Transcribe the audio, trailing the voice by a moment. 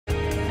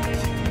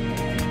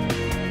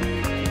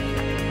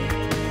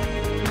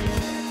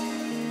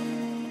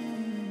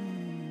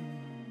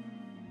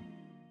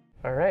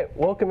All right,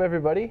 welcome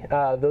everybody.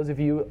 Those of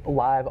you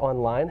live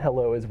online,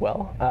 hello as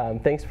well.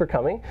 Thanks for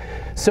coming.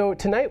 So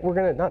tonight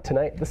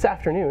this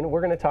afternoon,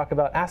 we're gonna talk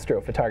about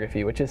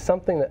astrophotography, which is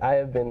something that I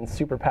have been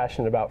super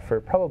passionate about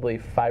for probably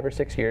 5 or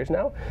 6 years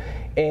now.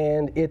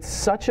 And it's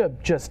such a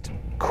just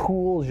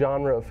cool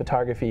genre of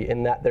photography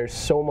in that there's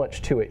so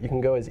much to it. You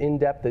can go as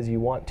in-depth as you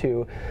want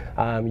to.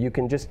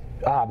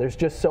 There's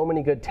just so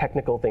many good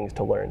technical things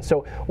to learn.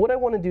 So what I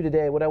want to do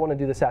today, what I want to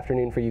do this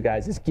afternoon for you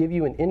guys is give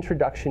you an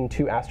introduction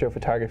to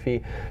astrophotography,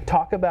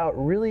 talk about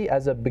really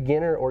as a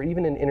beginner or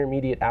even an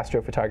intermediate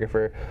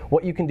astrophotographer,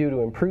 what you can do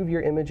to improve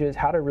your images,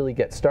 how to really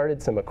get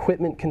started, some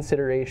equipment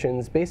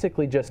considerations,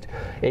 basically just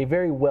a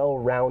very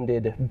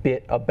well-rounded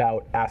bit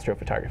about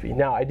astrophotography.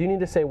 Now, I do need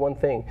to say one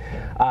thing.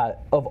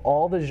 Of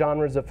all the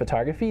genres of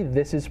photography,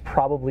 this is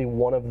probably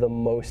one of the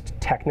most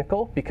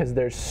technical because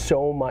there's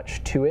so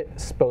much to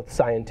it, both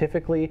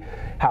scientifically,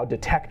 how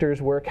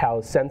detectors work, how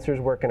sensors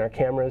work in our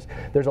cameras.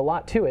 There's a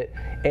lot to it,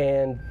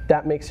 and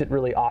that makes it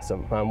really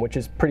awesome, which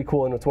is pretty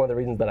cool, and it's one of the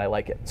reasons that I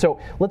like it. So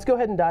let's go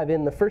ahead and dive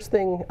in. The first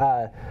thing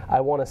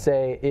I want to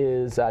say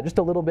is just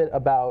a little bit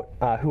about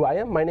who I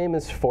am. My name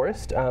is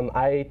Forrest.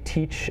 I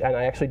teach and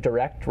I actually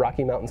direct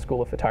Rocky Mountain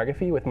School of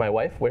Photography with my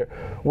wife.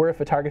 We're a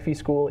photography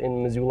school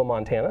in Missoula,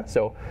 Montana,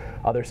 so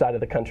other side of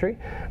the country.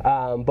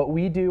 But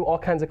we do all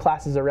kinds of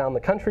classes around the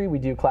country. We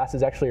do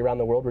classes actually around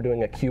the world. We're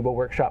doing a Cuba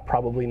workshop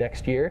probably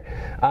next year.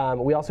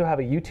 We also have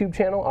a YouTube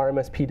channel,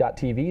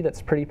 rmsp.tv,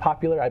 that's pretty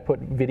popular. I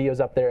put videos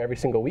up there every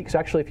single week. So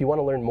actually, if you want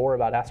to learn more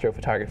about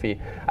astrophotography,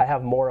 I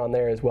have more on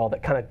there as well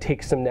that kind of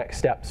takes some next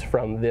steps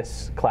from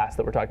this class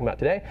that we're talking about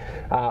today.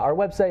 Our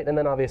website, and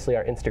then obviously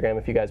our Instagram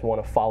if you guys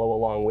want to follow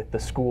along with the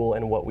school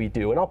and what we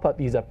do. And I'll put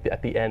these up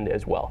at the end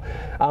as well.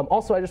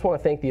 Also, I just want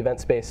to thank the event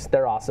space.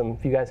 They're awesome.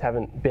 If you guys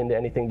haven't been to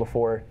anything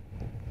before,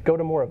 go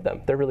to more of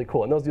them. They're really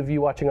cool. And those of you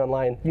watching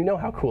online, you know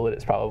how cool it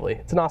is probably.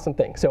 It's an awesome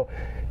thing. So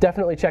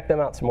definitely check them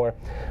out some more.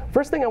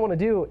 First thing I want to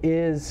do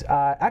is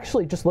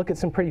actually just look at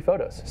some pretty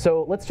photos.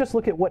 So let's just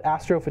look at what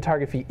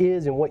astrophotography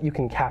is and what you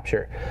can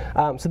capture.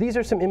 So these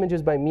are some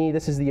images by me.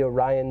 This is the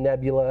Orion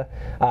Nebula.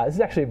 This is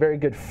actually a very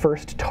good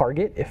first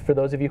target. If for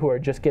those of you who are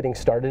just getting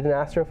started in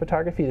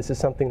astrophotography, this is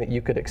something that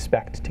you could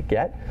expect to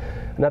get.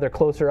 Another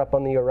closer up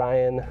on the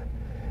Orion.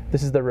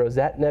 This is the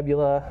Rosette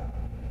Nebula.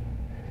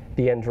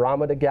 The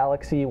Andromeda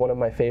Galaxy, one of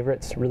my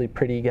favorites, really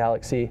pretty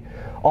galaxy.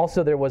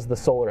 Also, there was the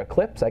solar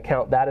eclipse. I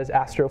count that as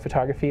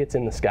astrophotography. It's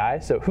in the sky.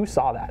 So who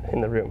saw that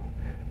in the room?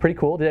 Pretty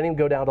cool. Did anyone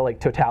go down to like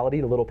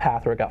totality, the little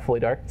path where it got fully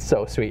dark?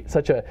 So sweet.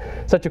 Such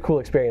a cool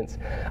experience.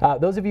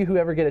 Those of you who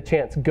ever get a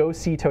chance, go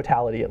see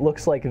totality. It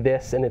looks like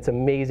this, and it's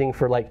amazing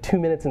for like 2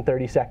 minutes and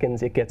 30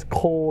 seconds. It gets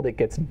cold, it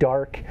gets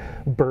dark,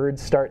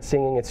 birds start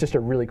singing. It's just a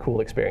really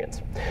cool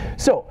experience.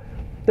 So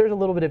there's a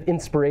little bit of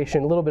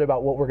inspiration, a little bit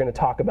about what we're going to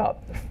talk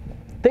about.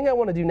 Thing I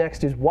want to do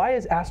next is, why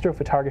is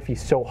astrophotography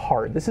so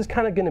hard? This is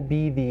kind of going to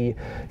be the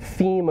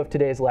theme of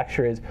today's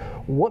lecture, is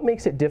what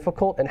makes it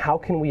difficult and how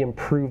can we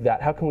improve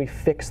that? How can we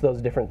fix those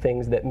different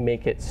things that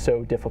make it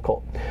so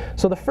difficult?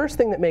 So the first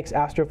thing that makes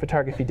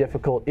astrophotography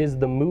difficult is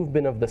the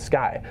movement of the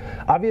sky.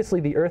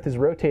 Obviously the Earth is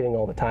rotating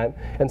all the time,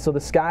 and so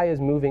the sky is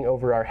moving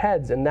over our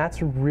heads, and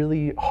that's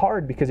really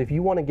hard because if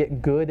you want to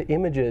get good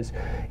images,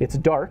 it's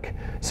dark,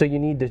 so you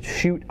need to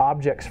shoot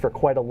objects for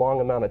quite a long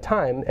amount of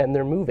time, and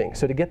they're moving.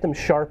 So to get them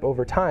sharp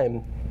over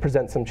time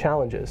presents some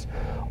challenges.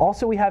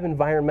 Also, we have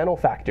environmental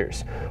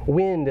factors.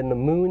 Wind and the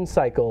moon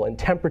cycle and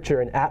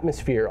temperature and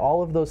atmosphere,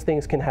 all of those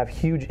things can have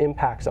huge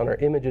impacts on our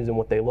images and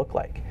what they look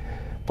like.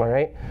 All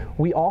right.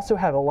 We also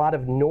have a lot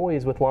of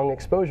noise with long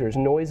exposures.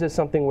 Noise is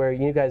something where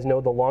you guys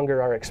know the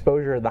longer our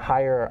exposure, the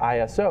higher our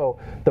ISO,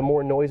 the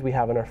more noise we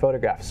have in our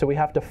photographs. So we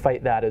have to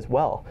fight that as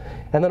well.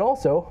 And then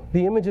also,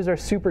 the images are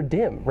super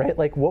dim, right?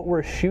 Like what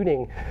we're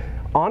shooting,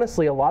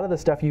 honestly, a lot of the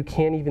stuff you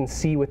can't even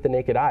see with the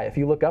naked eye. If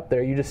you look up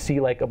there, you just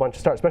see like a bunch of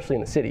stars, especially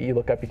in the city. You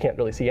look up, you can't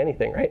really see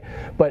anything, right?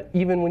 But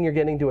even when you're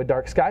getting to a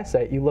dark sky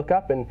site, you look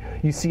up and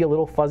you see a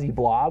little fuzzy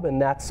blob, and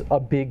that's a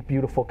big,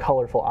 beautiful,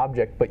 colorful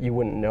object, but you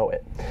wouldn't know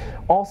it.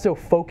 Also,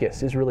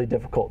 focus is really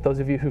difficult. Those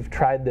of you who've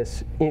tried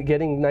this,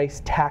 getting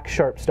nice tack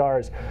sharp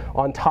stars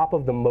on top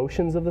of the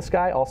motions of the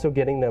sky, also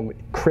getting them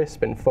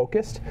crisp and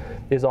focused,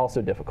 is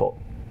also difficult.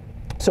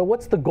 So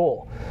what's the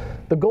goal?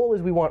 The goal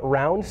is we want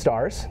round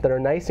stars that are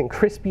nice and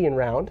crispy and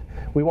round.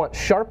 We want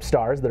sharp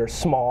stars that are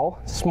small,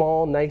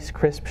 nice,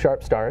 crisp,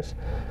 sharp stars.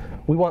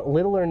 We want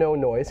little or no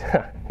noise,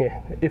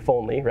 if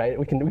only, right?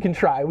 We can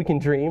try, we can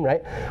dream,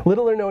 right?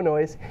 Little or no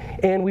noise.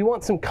 And we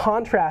want some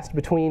contrast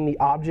between the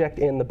object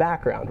and the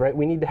background, right?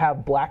 We need to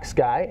have black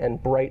sky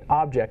and bright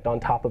object on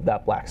top of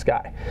that black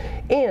sky.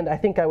 And I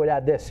think I would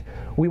add this.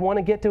 We want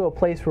to get to a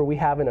place where we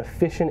have an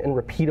efficient and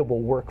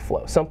repeatable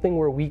workflow, something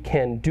where we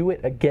can do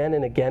it again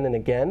and again and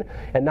again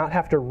and not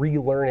have to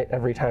relearn it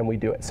every time we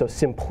do it. So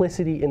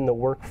simplicity in the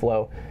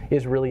workflow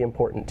is really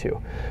important too.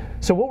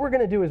 So what we're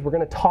going to do is we're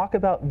going to talk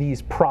about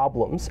these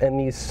problems and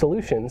these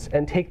solutions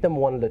and take them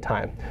one at a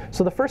time.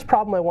 So the first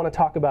problem I want to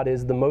talk about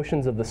is the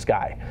motions of the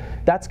sky.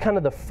 That's kind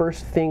of the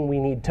first thing we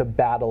need to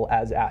battle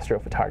as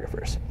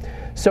astrophotographers.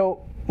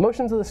 So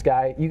motions of the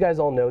sky, you guys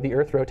all know the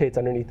Earth rotates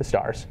underneath the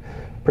stars.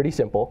 Pretty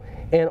simple.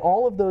 And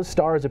all of those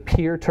stars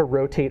appear to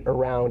rotate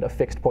around a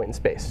fixed point in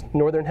space.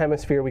 Northern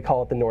hemisphere, we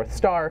call it the North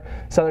Star.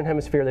 Southern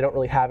hemisphere, they don't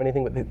really have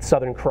anything, but the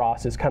Southern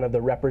Cross is kind of the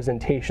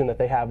representation that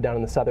they have down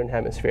in the Southern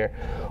hemisphere.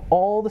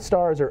 All the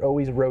stars are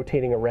always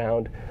rotating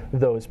around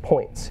those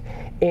points.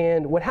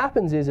 And what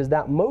happens is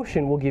that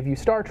motion will give you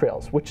star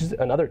trails, which is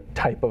another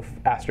type of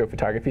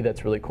astrophotography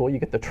that's really cool. You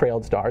get the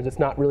trailed stars. It's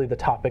not really the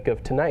topic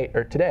of tonight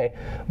or today,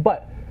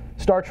 but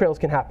star trails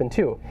can happen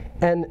too.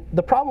 And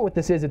the problem with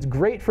this is it's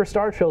great for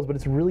star trails, but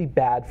it's really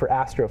bad for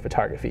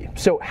astrophotography.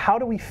 So how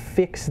do we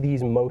fix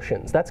these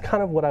motions? That's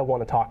kind of what I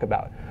want to talk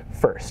about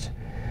first.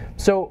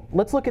 So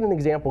let's look at an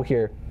example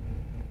here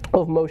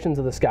of motions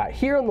of the sky.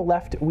 Here on the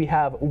left, we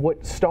have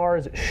what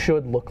stars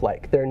should look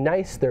like. They're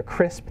nice, they're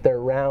crisp,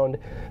 they're round,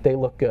 they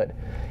look good.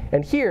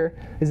 And here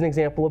is an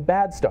example of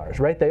bad stars,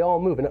 right? They all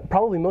move. And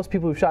probably most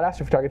people who've shot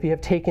astrophotography have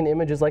taken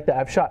images like that.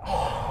 I've shot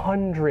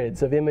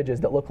hundreds of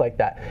images that look like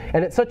that.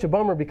 And it's such a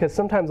bummer because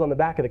sometimes on the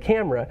back of the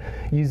camera,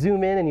 you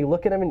zoom in and you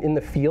look at them in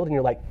the field and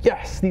you're like,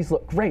 yes, these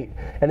look great.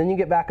 And then you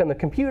get back on the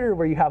computer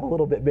where you have a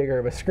little bit bigger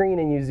of a screen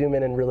and you zoom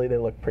in and really they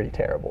look pretty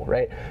terrible,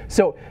 right?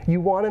 So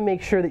you want to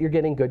make sure that you're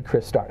getting good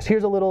crisp stars.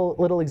 Here's a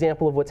little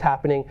example of what's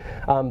happening.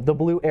 The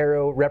blue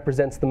arrow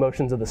represents the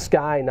motions of the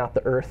sky, not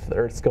the Earth. The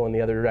Earth's going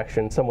the other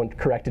direction. Someone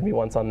corrected me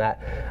once on that.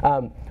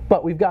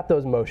 But we've got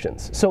those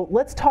motions. So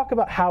let's talk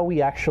about how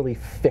we actually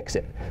fix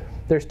it.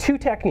 There's two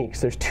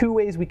techniques. There's two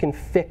ways we can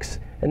fix,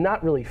 and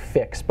not really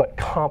fix, but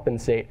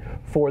compensate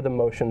for the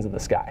motions of the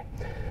sky.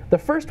 The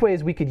first way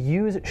is we could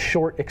use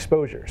short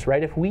exposures,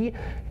 right? If we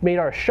made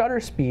our shutter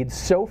speed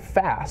so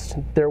fast,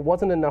 there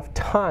wasn't enough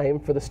time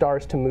for the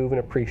stars to move an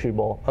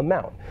appreciable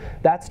amount.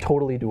 That's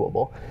totally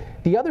doable.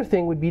 The other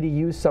thing would be to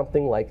use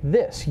something like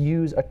this.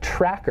 Use a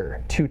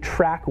tracker to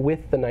track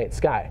with the night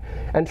sky.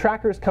 And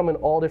trackers come in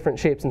all different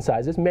shapes and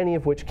sizes, many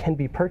of which can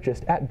be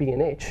purchased at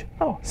B&H.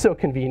 Oh, so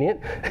convenient.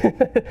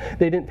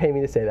 They didn't pay me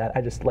to say that.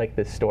 I just like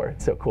this store.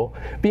 It's so cool.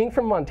 Being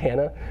from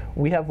Montana,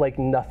 we have like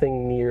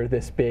nothing near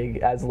this big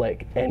as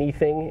like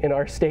anything in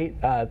our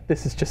state.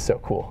 This is just so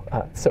cool.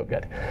 So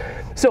good.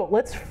 So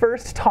let's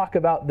first talk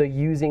about the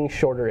using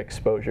shorter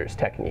exposures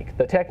technique.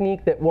 The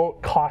technique that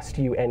won't cost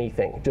you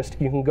anything. Just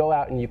you can go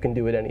out and you can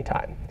do it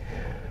anytime.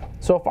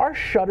 So if our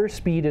shutter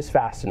speed is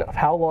fast enough,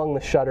 how long the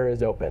shutter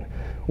is open,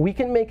 we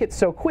can make it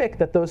so quick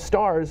that those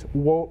stars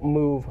won't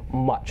move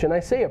much. And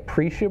I say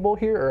appreciable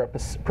here, or a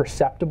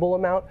perceptible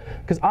amount,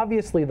 because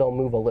obviously they'll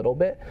move a little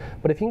bit.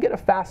 But if you can get a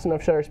fast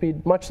enough shutter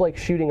speed, much like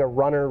shooting a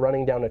runner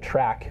running down a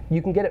track,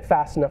 you can get it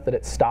fast enough that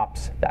it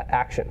stops that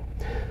action.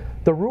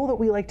 The rule that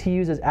we like to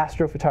use as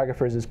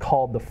astrophotographers is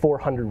called the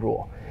 400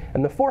 rule.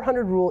 And the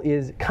 400 rule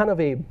is kind of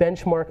a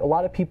benchmark. A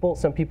lot of people,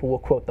 some people will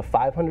quote the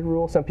 500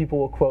 rule, some people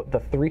will quote the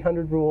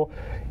 300 rule.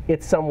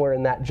 It's somewhere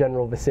in that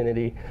general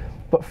vicinity.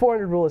 But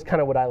 400 rule is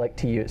kind of what I like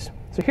to use.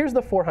 So here's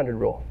the 400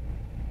 rule.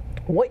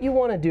 What you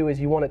want to do is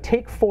you want to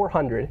take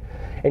 400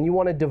 and you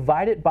want to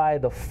divide it by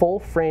the full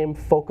frame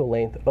focal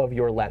length of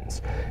your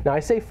lens. Now I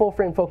say full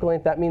frame focal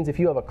length, that means if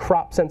you have a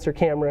crop sensor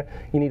camera,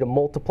 you need to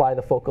multiply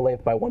the focal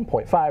length by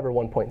 1.5 or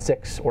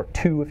 1.6 or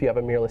 2 if you have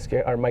a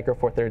mirrorless or micro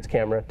four thirds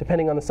camera,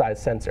 depending on the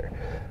size sensor.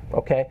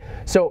 Okay,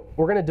 so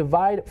we're going to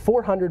divide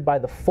 400 by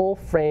the full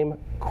frame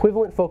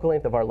equivalent focal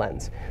length of our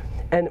lens.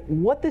 And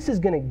what this is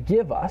going to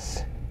give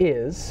us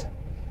is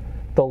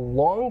the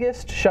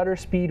longest shutter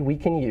speed we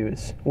can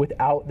use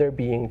without there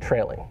being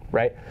trailing,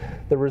 right?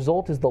 The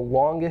result is the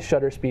longest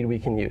shutter speed we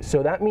can use.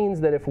 So that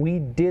means that if we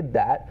did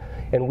that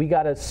and we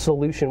got a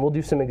solution, we'll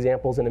do some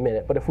examples in a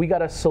minute, but if we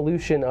got a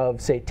solution of,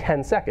 say,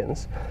 10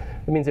 seconds,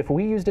 it means if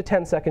we used a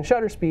 10-second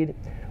shutter speed,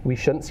 we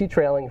shouldn't see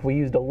trailing. If we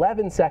used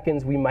 11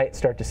 seconds, we might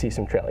start to see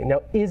some trailing.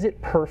 Now, is it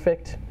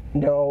perfect?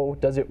 No.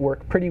 Does it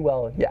work pretty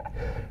well? Yeah.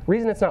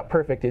 Reason it's not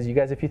perfect is, you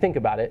guys, if you think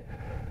about it,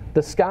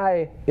 the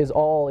sky is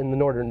all in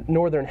the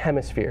northern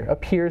hemisphere,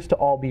 appears to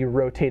all be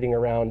rotating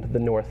around the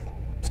North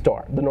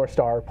Star,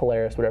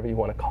 Polaris, whatever you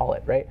want to call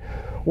it, right?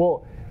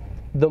 Well,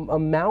 the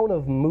amount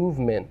of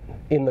movement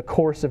in the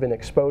course of an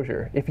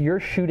exposure, if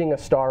you're shooting a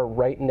star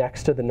right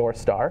next to the North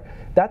Star,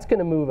 that's going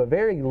to move a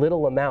very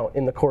little amount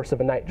in the course of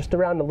a night, just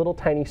around a little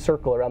tiny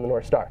circle around the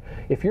North Star.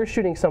 If you're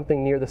shooting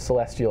something near the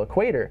celestial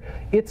equator,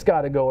 it's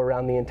got to go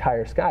around the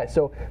entire sky.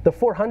 So the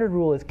 400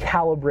 rule is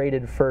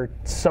calibrated for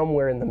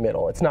somewhere in the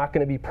middle. It's not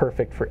going to be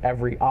perfect for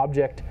every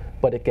object,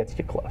 but it gets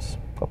you close.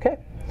 Okay?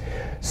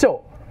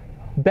 So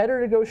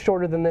better to go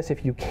shorter than this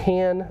if you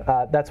can.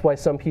 That's why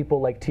some people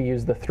like to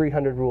use the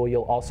 300 rule.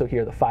 You'll also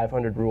hear the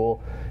 500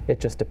 rule. It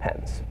just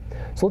depends.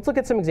 So let's look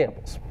at some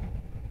examples.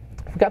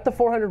 We've got the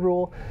 400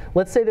 rule.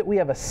 Let's say that we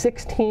have a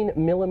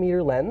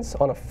 16mm lens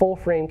on a full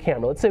frame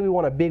camera. Let's say we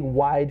want a big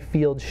wide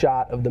field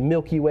shot of the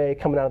Milky Way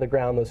coming out of the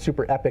ground, those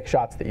super epic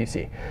shots that you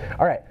see.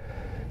 All right.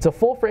 It's a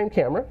full frame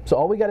camera, so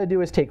all we got to do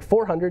is take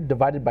 400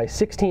 divided by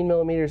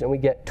 16mm and we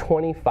get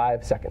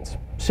 25 seconds.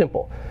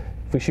 Simple.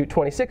 If we shoot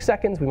 26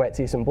 seconds, we might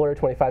see some blur.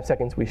 25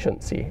 seconds, we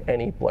shouldn't see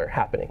any blur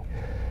happening.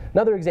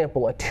 Another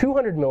example, a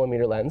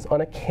 200mm lens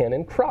on a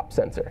Canon crop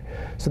sensor.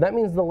 So that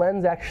means the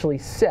lens actually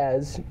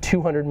says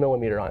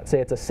 200mm on it. Say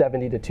it's a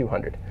 70 to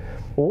 200.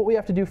 Well, what we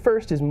have to do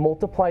first is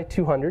multiply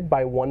 200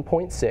 by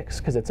 1.6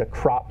 because it's a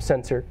crop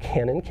sensor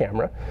Canon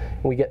camera,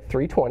 and we get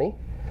 320.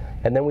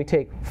 And then we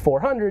take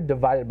 400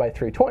 divided by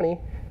 320,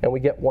 and we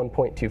get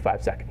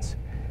 1.25 seconds.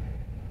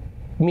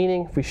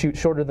 Meaning, if we shoot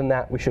shorter than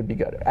that, we should be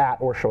good, at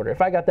or shorter.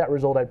 If I got that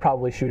result, I'd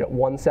probably shoot at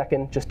 1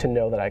 second just to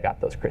know that I got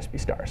those crispy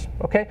stars,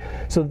 okay?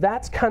 So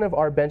that's kind of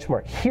our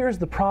benchmark. Here's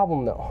the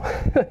problem though.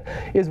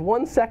 Is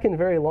 1 second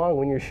very long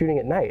when you're shooting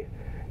at night?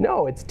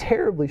 No, it's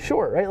terribly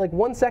short, right? Like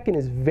 1 second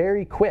is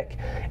very quick.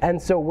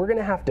 And so we're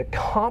gonna have to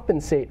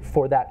compensate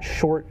for that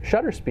short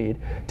shutter speed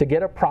to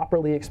get a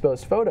properly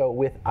exposed photo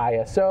with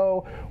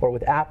ISO or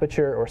with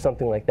aperture or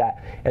something like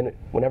that. And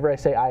whenever I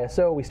say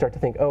ISO, we start to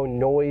think, oh,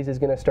 noise is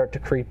gonna start to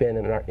creep in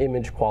and our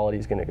image quality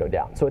is gonna go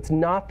down. So it's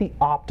not the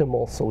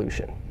optimal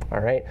solution,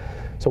 all right?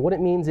 So what it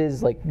means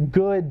is like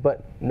good,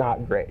 but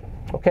not great,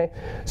 okay?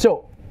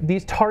 So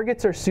these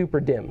targets are super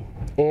dim,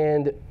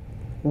 and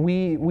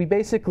we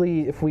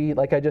basically, if we,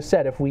 like I just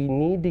said, if we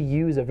need to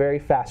use a very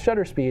fast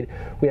shutter speed,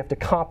 we have to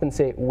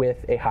compensate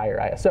with a higher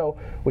ISO,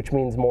 which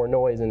means more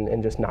noise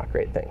and just not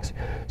great things.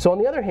 So on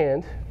the other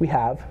hand, we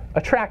have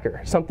a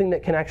tracker, something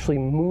that can actually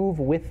move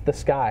with the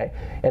sky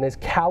and is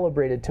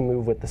calibrated to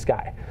move with the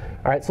sky.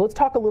 All right, so let's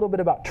talk a little bit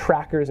about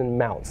trackers and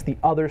mounts, the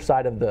other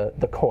side of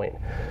the coin.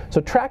 So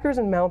trackers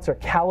and mounts are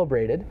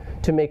calibrated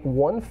to make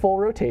one full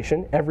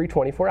rotation every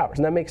 24 hours.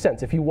 And that makes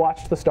sense. If you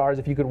watched the stars,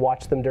 if you could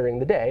watch them during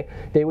the day,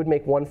 they would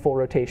make one full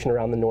rotation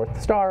around the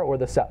North Star or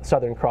the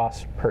Southern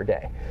Cross per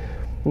day.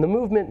 And the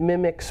movement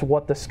mimics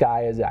what the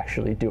sky is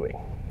actually doing.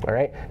 All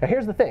right, now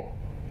here's the thing.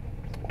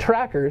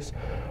 Trackers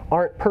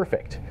aren't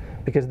perfect,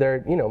 because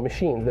they're, you know,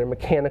 machines, they're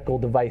mechanical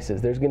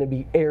devices. There's going to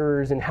be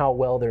errors in how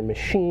well they're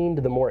machined.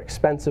 The more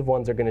expensive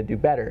ones are going to do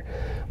better.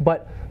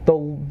 But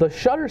the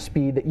shutter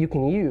speed that you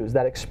can use,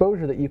 that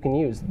exposure that you can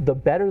use, the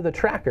better the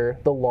tracker,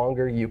 the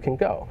longer you can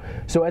go.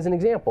 So as an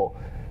example,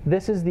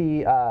 this is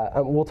the,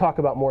 we'll talk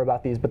about more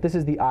about these, but this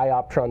is the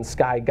Ioptron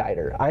Sky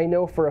Guider. I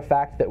know for a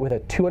fact that with a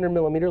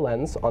 200mm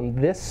lens on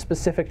this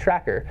specific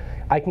tracker,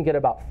 I can get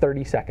about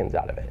 30 seconds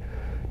out of it.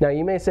 Now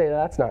you may say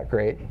that's not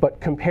great, but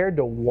compared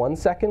to 1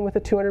 second with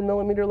a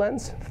 200mm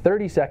lens,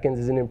 30 seconds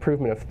is an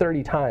improvement of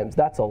 30 times.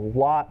 That's a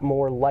lot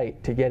more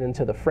light to get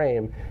into the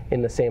frame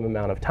in the same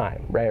amount of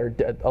time, right? Or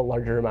a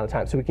larger amount of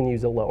time, so we can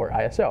use a lower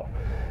ISO.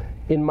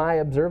 In my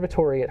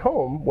observatory at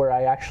home, where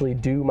I actually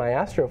do my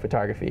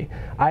astrophotography,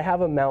 I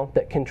have a mount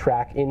that can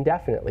track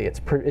indefinitely.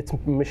 It's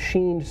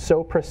machined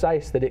so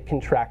precise that it can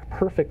track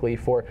perfectly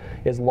for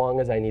as long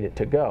as I need it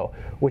to go,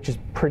 which is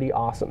pretty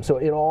awesome. So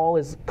it all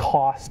is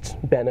cost,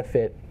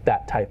 benefit,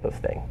 that type of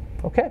thing.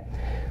 Okay?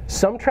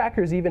 Some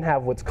trackers even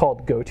have what's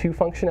called go-to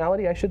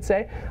functionality, I should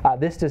say.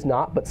 This does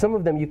not, but some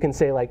of them you can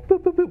say like,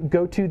 boop, boop, boop,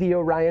 go to the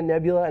Orion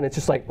Nebula, and it's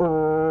just like,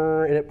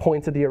 and it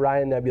points at the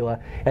Orion Nebula,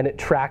 and it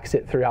tracks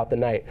it throughout the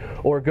night.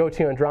 Or go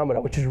to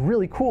Andromeda, which is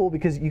really cool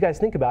because you guys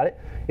think about it.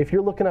 If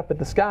you're looking up at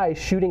the sky,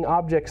 shooting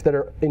objects that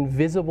are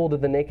invisible to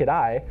the naked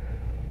eye,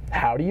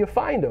 how do you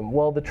find them?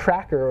 Well, the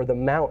tracker or the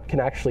mount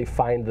can actually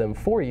find them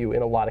for you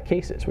in a lot of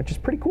cases, which is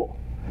pretty cool.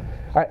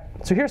 All right,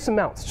 so here's some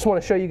mounts. Just want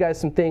to show you guys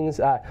some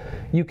things.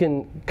 You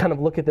can kind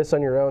of look at this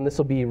on your own. This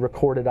will be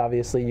recorded,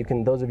 obviously. You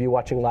can, those of you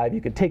watching live,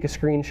 you could take a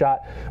screenshot.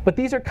 But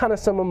these are kind of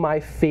some of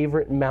my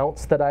favorite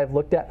mounts that I've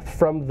looked at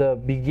from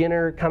the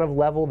beginner kind of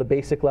level, the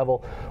basic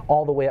level,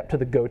 all the way up to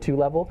the go-to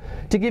level.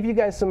 To give you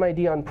guys some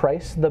idea on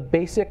price, the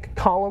basic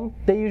column,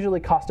 they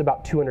usually cost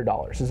about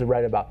 $200, is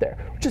right about there,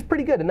 which is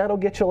pretty good. And that'll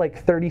get you like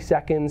 30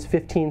 seconds,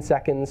 15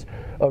 seconds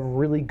of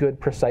really good,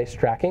 precise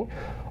tracking,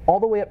 all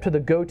the way up to the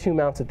go-to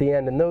mounts at the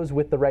end, and those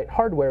with the right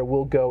hardware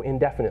will go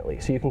indefinitely.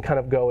 So you can kind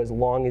of go as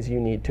long as you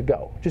need to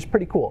go, which is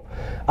pretty cool.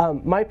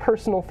 My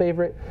personal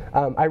favorite,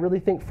 I really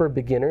think for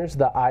beginners,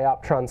 the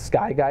Ioptron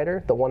Sky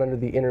Guider, the one under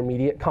the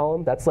intermediate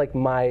column, that's like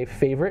my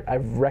favorite.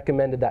 I've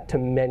recommended that to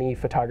many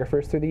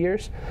photographers through the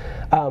years.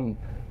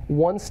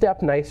 One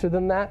step nicer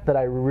than that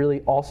I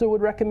really also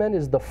would recommend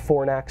is the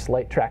Fornax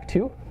Light Track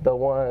 2, the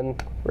one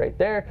right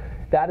there.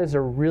 That is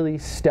a really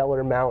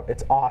stellar mount.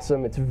 It's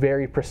awesome. It's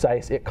very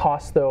precise. It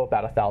costs, though,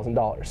 about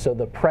 $1,000. So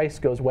the price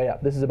goes way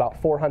up. This is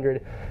about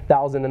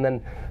 $400,000, and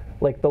then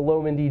like the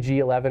Lomandi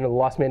G11 or the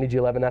Lost Mandy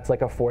G11, that's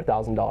like a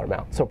 $4,000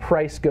 mount. So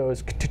price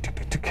goes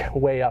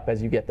way up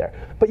as you get there.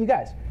 But you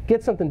guys,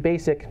 get something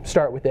basic,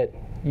 start with it.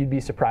 You'd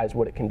be surprised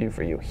what it can do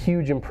for you.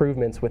 Huge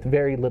improvements with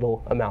very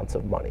little amounts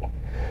of money.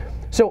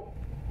 So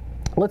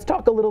let's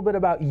talk a little bit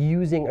about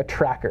using a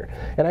tracker.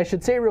 And I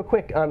should say real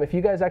quick, if you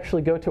guys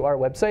actually go to our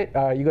website,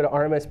 you go to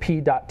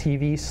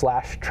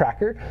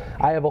rmsp.tv/tracker,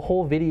 I have a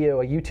whole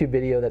video, a YouTube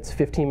video that's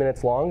 15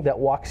 minutes long that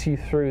walks you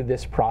through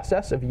this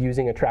process of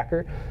using a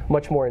tracker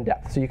much more in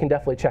depth. So you can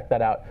definitely check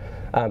that out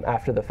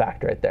after the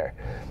fact right there.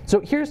 So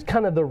here's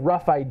kind of the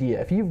rough idea.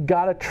 If you've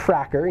got a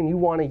tracker and you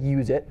want to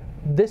use it,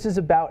 this is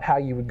about how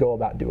you would go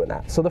about doing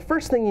that. So the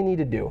first thing you need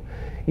to do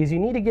is you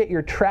need to get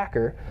your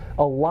tracker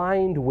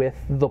aligned with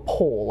the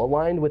pole,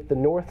 aligned with the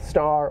North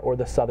Star or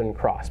the Southern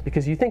Cross.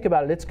 Because you think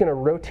about it, it's going to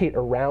rotate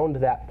around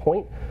that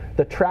point.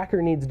 The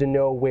tracker needs to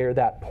know where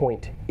that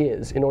point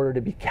is in order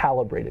to be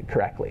calibrated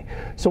correctly.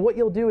 So what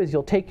you'll do is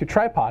you'll take your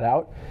tripod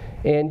out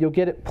and you'll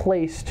get it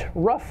placed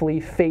roughly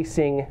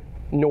facing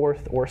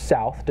north or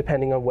south,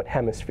 depending on what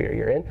hemisphere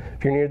you're in.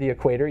 If you're near the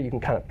equator, you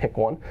can kind of pick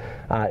one,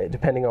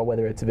 depending on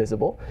whether it's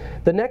visible.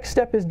 The next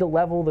step is to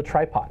level the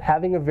tripod.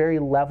 Having a very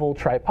level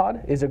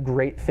tripod is a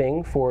great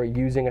thing for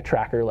using a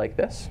tracker like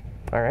this.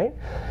 All right?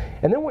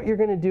 And then what you're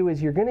going to do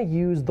is you're going to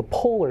use the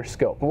polar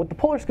scope. And what the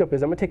polar scope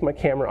is, I'm going to take my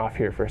camera off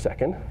here for a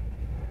second.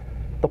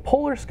 The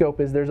polar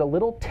scope is there's a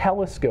little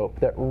telescope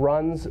that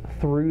runs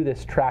through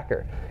this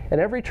tracker.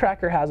 And every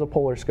tracker has a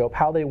polar scope.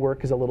 How they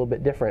work is a little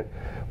bit different.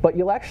 But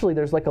you'll actually,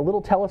 there's like a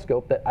little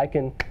telescope that I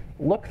can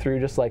look through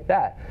just like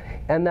that.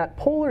 And that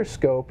polar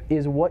scope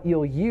is what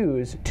you'll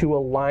use to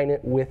align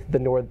it with the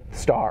North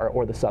Star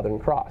or the Southern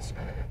Cross.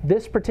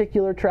 This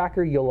particular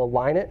tracker, you'll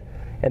align it,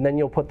 and then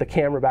you'll put the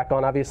camera back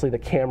on. Obviously, the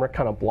camera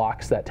kind of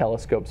blocks that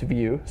telescope's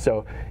view.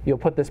 So you'll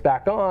put this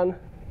back on,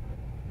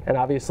 and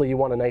obviously you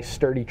want a nice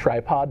sturdy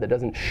tripod that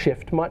doesn't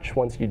shift much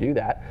once you do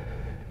that.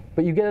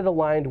 But you get it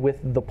aligned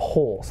with the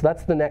pole. So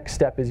that's the next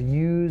step, is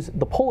use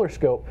the polar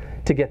scope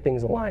to get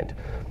things aligned.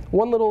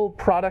 One little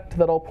product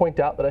that I'll point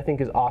out that I think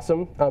is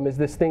awesome is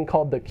this thing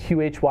called the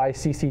QHY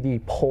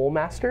CCD Pole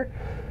Master.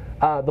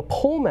 The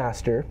Pole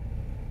Master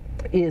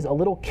is a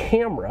little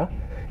camera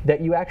that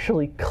you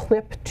actually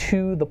clip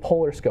to the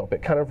polar scope.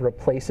 It kind of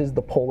replaces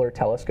the polar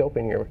telescope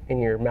in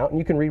your mount, and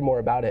you can read more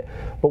about it.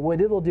 But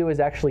what it'll do is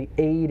actually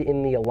aid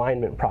in the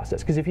alignment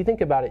process. Because if you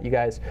think about it, you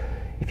guys,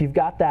 if you've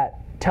got that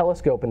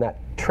telescope and that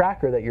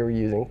tracker that you're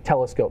using,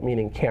 telescope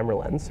meaning camera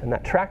lens, and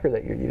that tracker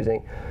that you're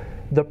using,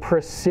 the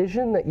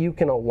precision that you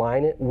can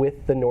align it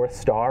with the North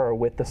Star or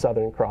with the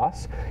Southern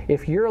Cross,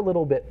 if you're a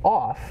little bit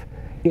off,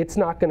 it's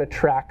not going to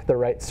track the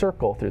right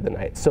circle through the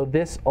night. So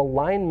this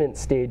alignment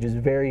stage is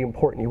very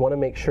important. You want to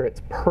make sure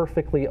it's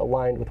perfectly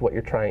aligned with what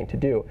you're trying to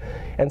do.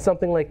 And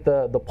something like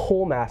the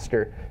Pole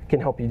Master can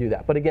help you do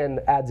that. But again,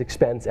 adds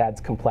expense,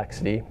 adds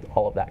complexity,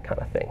 all of that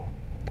kind of thing.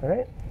 All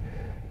right?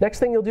 Next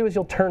thing you'll do is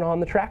you'll turn on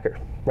the tracker,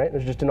 right?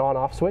 There's just an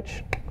on-off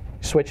switch.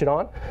 Switch it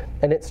on,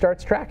 and it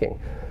starts tracking.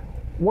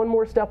 One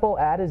more step I'll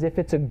add is if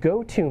it's a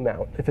go-to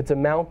mount, if it's a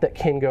mount that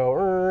can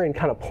go and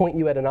kind of point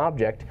you at an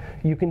object,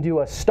 you can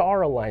do a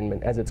star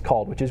alignment, as it's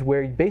called, which is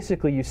where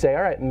basically you say,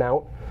 all right,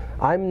 mount,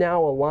 I'm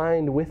now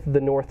aligned with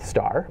the North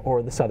Star,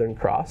 or the Southern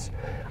Cross.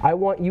 I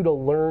want you to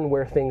learn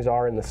where things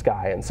are in the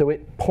sky. And so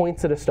it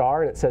points at a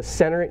star, and it says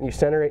center it, and you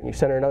center it, and you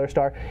center another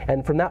star.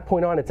 And from that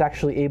point on, it's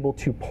actually able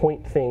to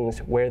point things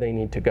where they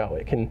need to go.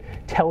 It can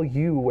tell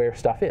you where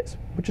stuff is,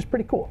 which is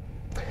pretty cool.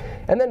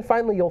 And then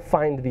finally, you'll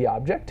find the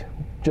object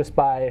just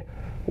by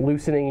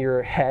loosening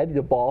your head,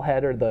 the ball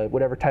head, or the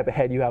whatever type of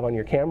head you have on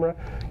your camera.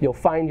 You'll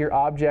find your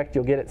object,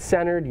 you'll get it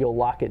centered, you'll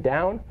lock it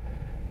down,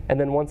 and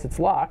then once it's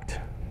locked,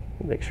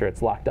 make sure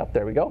it's locked up,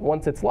 there we go.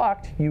 Once it's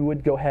locked, you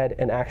would go ahead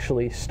and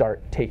actually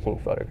start taking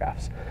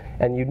photographs.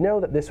 And you'd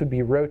know that this would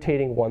be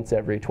rotating once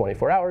every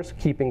 24 hours,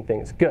 keeping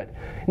things good.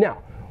 Now,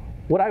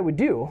 what I would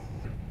do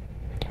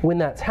when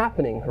that's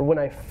happening, or when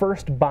I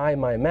first buy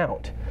my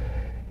mount,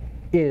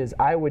 is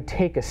I would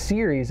take a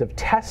series of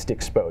test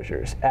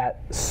exposures at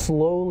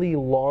slowly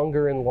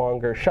longer and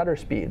longer shutter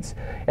speeds,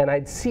 and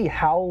I'd see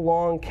how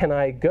long can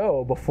I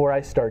go before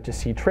I start to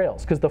see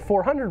trails. Because the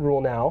 400 rule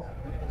now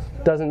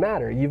doesn't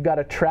matter. You've got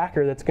a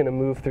tracker that's going to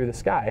move through the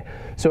sky.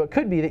 So it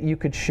could be that you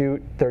could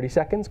shoot 30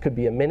 seconds, could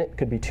be a minute,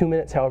 could be 2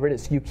 minutes, however it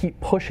is. You keep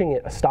pushing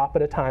it a stop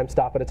at a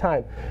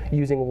time,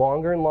 using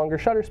longer and longer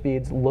shutter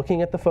speeds,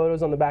 looking at the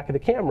photos on the back of the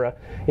camera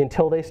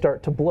until they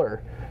start to blur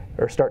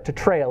or start to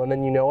trail, and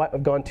then you know what,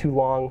 I've gone too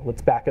long,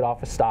 let's back it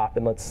off a stop,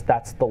 and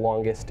that's the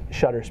longest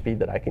shutter speed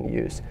that I can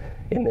use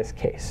in this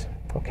case,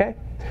 okay?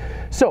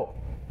 So,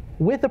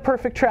 with a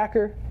perfect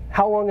tracker,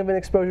 how long of an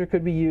exposure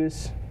could we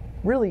use?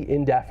 Really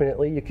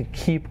indefinitely, you could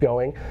keep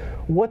going.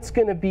 What's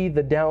gonna be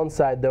the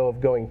downside though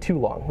of going too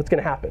long? What's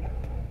gonna happen?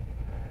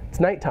 It's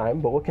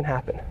nighttime, but what can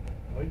happen?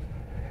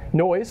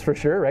 Noise for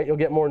sure, right? You'll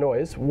get more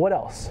noise. What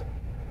else?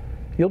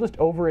 You'll just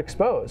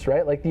overexpose,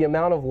 right? Like the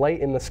amount of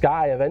light in the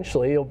sky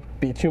eventually will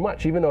be too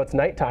much. Even though it's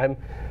nighttime,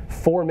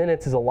 4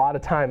 minutes is a lot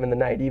of time in the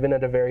night, even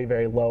at a very,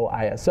 very low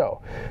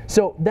ISO.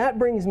 So that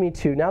brings me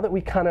to, now that we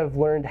kind of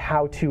learned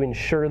how to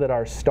ensure that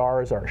our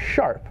stars are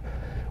sharp,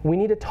 we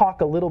need to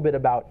talk a little bit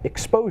about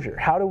exposure.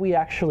 How do we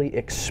actually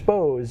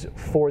expose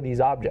for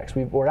these objects?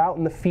 We're out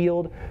in the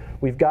field,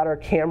 we've got our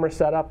camera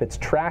set up, it's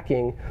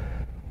tracking.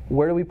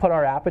 Where do we put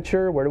our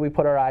aperture? Where do we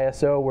put our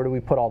ISO? Where do we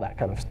put all that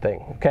kind of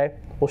thing, okay?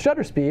 Well,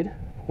 shutter speed,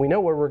 we know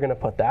where we're gonna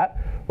put that.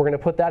 We're gonna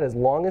put that as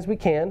long as we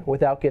can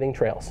without getting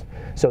trails.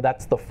 So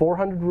that's the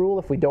 400 rule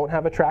if we don't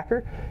have a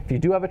tracker. If you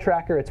do have a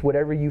tracker, it's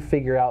whatever you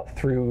figure out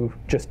through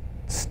just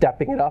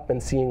stepping it up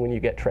and seeing when you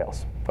get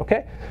trails,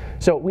 okay?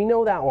 So we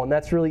know that one,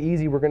 that's really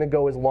easy. We're gonna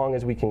go as long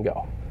as we can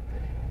go.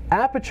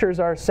 Aperture is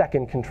our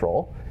second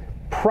control.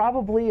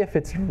 Probably if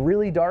it's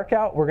really dark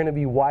out, we're going to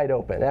be wide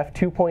open.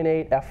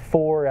 f2.8,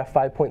 f4,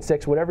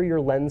 f5.6, whatever your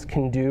lens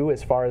can do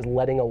as far as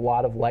letting a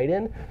lot of light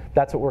in,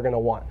 that's what we're going to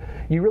want.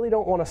 You really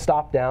don't want to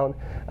stop down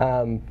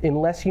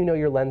unless you know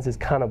your lens is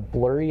kind of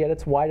blurry at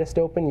its widest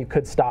open. You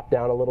could stop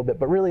down a little bit,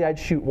 but really I'd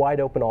shoot wide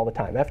open all the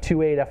time.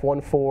 f2.8,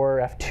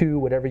 f1.4, f2,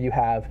 whatever you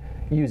have,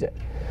 use it.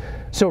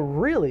 So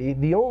really,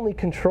 the only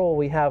control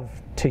we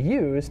have to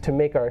use to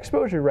make our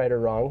exposure right or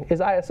wrong is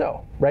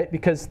ISO, right?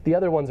 Because the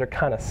other ones are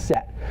kind of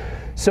set.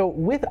 So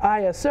with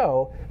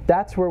ISO,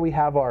 that's where we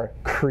have our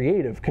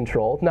creative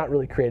control. Not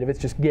really creative, it's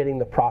just getting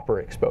the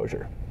proper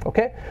exposure,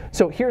 okay?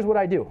 So here's what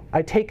I do.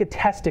 I take a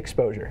test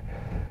exposure,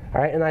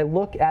 all right, and I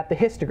look at the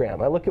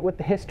histogram. I look at what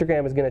the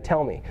histogram is going to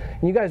tell me.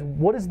 And you guys,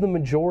 what is the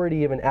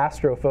majority of an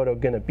astrophoto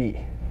going to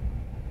be?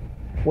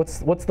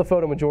 What's the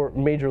photo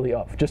majorly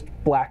of? Just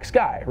black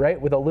sky, right?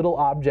 With a little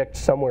object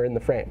somewhere in the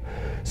frame.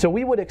 So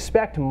we would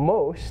expect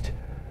most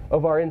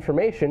of our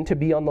information to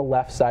be on the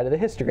left side of the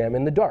histogram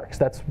in the darks.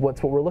 That's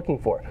what we're looking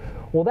for.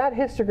 Well, that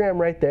histogram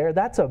right there,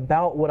 that's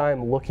about what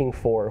I'm looking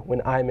for when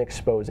I'm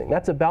exposing.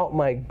 That's about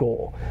my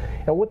goal.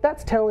 And what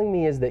that's telling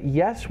me is that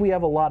yes, we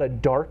have a lot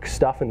of dark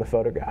stuff in the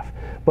photograph,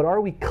 but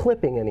are we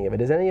clipping any of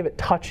it? Is any of it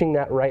touching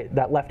that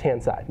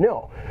left-hand side?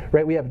 No,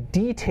 right? We have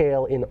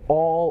detail in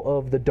all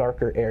of the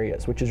darker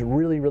areas, which is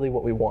really, really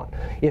what we want.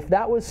 If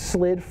that was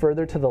slid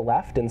further to the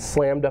left and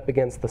slammed up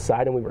against the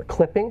side and we were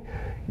clipping,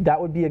 that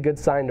would be a good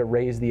sign to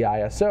raise the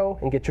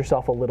ISO and get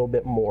yourself a little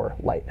bit more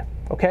light,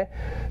 okay?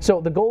 So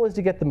the goal is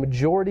to get the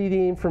majority of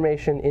the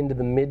information into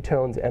the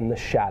midtones and the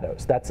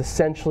shadows. That's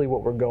essentially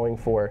what we're going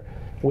for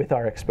with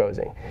our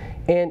exposing.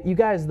 And you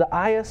guys, the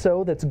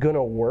ISO that's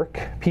gonna work,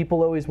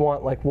 people always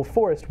want like, well,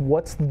 Forrest,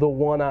 what's the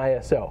one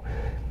ISO?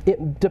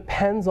 It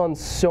depends on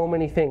so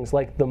many things,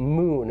 like the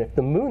moon. If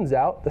the moon's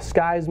out, the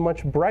sky is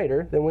much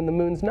brighter than when the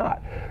moon's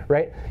not,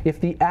 right?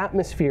 If the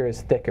atmosphere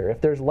is thicker,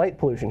 if there's light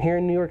pollution. Here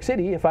in New York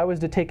City, if I was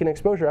to take an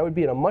exposure, I would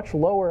be at a much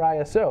lower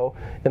ISO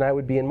than I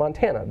would be in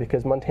Montana,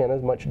 because Montana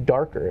is much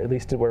darker, at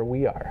least where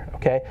we are,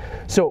 okay?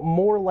 So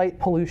more light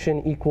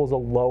pollution equals a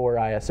lower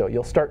ISO.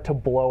 You'll start to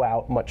blow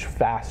out much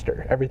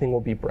faster. Everything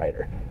will be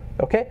brighter,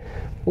 okay?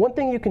 One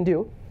thing you can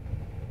do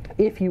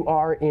if you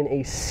are in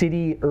a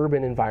city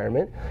urban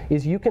environment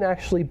is you can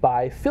actually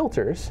buy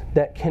filters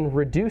that can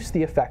reduce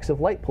the effects of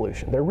light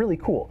pollution. They're really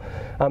cool.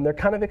 They're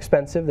kind of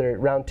expensive. They're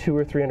around $200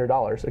 or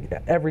 $300.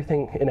 Like,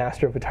 everything in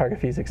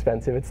astrophotography is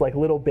expensive. It's like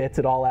little bits,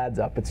 it all adds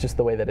up. It's just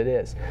the way that it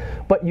is.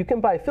 But you can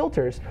buy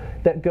filters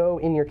that go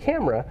in your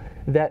camera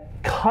that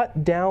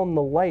cut down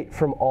the light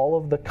from all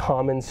of the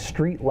common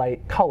street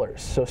light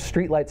colors. So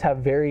street lights have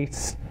very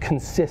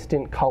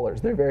consistent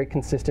colors. They're very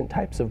consistent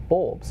types of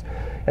bulbs.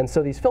 And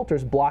so these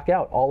filters block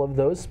out all of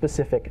those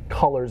specific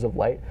colors of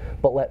light,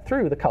 but let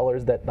through the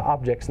colors that the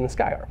objects in the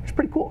sky are, which is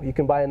pretty cool. You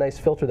can buy a nice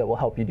filter that will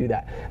help you do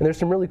that. And there's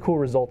some really cool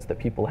results that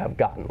people have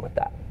gotten with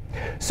that.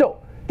 So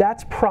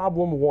that's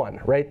problem one,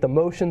 right? The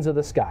motions of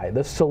the sky.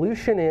 The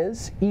solution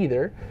is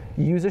either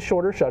use a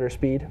shorter shutter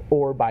speed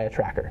or buy a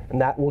tracker. And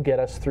that will get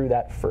us through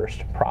that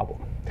first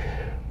problem.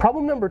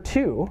 Problem number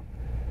two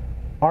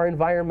are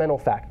environmental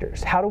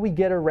factors. How do we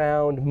get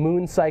around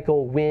moon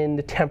cycle,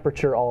 wind,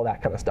 temperature, all of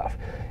that kind of stuff?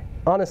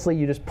 Honestly,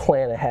 you just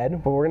plan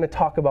ahead, but we're going to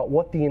talk about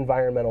what the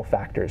environmental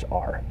factors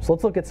are. So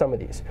let's look at some of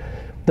these.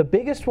 The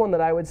biggest one that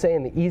I would say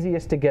and the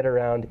easiest to get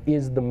around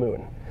is the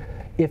moon.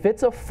 If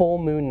it's a full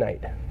moon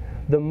night,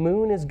 the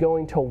moon is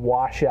going to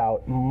wash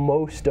out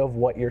most of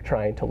what you're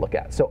trying to look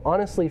at. So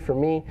honestly, for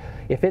me,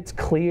 if it's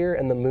clear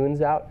and the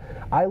moon's out,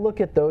 I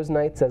look at those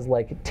nights as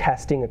like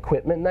testing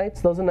equipment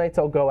nights. Those are nights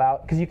I'll go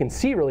out because you can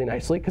see really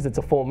nicely because it's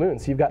a full moon,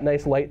 so you've got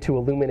nice light to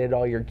illuminate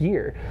all your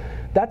gear.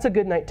 That's a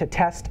good night to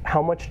test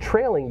how much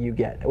trailing you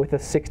get with a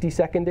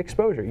 60-second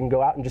exposure. You can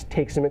go out and just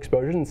take some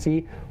exposures and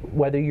see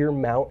whether your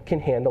mount can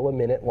handle a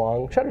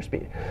minute-long shutter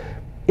speed.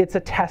 It's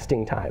a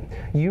testing time.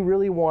 You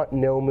really want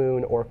no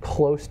moon or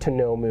close to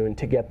no moon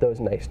to get those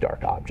nice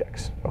dark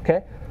objects,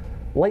 okay?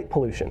 Light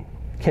pollution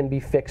can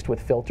be fixed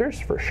with filters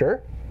for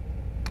sure,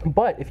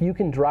 but if you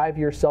can drive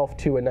yourself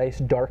to a nice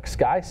dark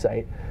sky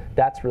site,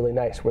 that's really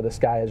nice, where the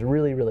sky is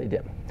really, really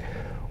dim.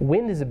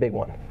 Wind is a big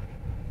one.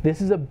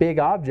 This is a big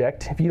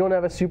object. If you don't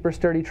have a super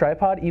sturdy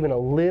tripod, even a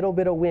little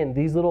bit of wind,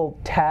 these little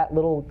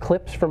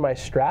clips from my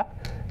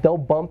strap, they'll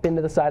bump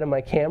into the side of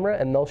my camera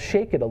and they'll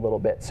shake it a little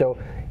bit. So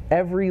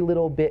every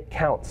little bit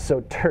counts.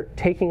 So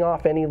taking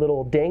off any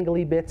little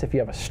dangly bits, if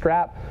you have a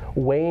strap,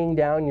 weighing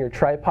down your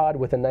tripod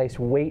with a nice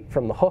weight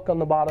from the hook on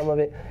the bottom of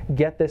it,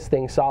 get this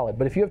thing solid.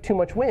 But if you have too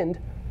much wind,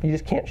 you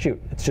just can't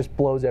shoot. It just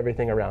blows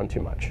everything around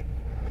too much.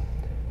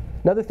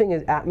 Another thing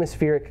is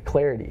atmospheric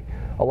clarity.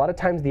 A lot of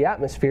times the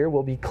atmosphere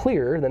will be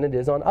clearer than it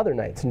is on other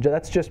nights, and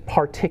that's just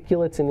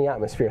particulates in the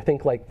atmosphere.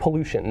 Think like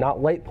pollution,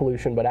 not light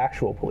pollution, but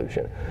actual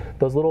pollution.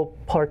 Those little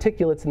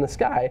particulates in the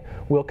sky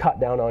will cut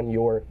down on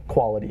your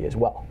quality as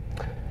well.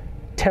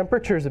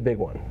 Temperature is a big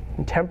one.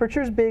 Temperature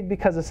is big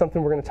because of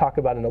something we're going to talk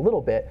about in a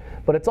little bit,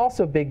 but it's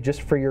also big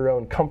just for your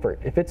own comfort.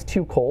 If it's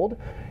too cold,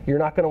 you're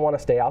not going to want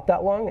to stay out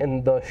that long,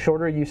 and the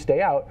shorter you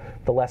stay out,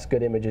 the less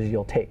good images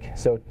you'll take.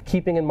 So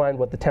keeping in mind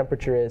what the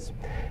temperature is.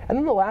 And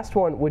then the last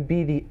one would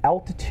be the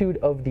altitude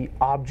of the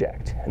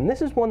object. And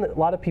this is one that a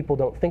lot of people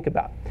don't think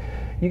about.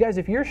 You guys,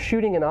 if you're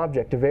shooting an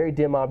object, a very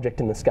dim object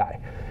in the sky,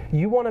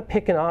 you want to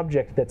pick an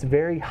object that's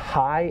very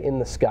high in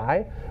the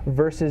sky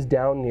versus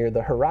down near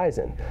the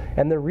horizon.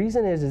 And the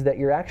reason is that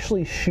you're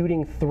actually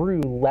shooting through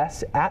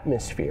less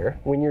atmosphere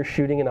when you're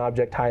shooting an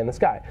object high in the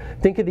sky.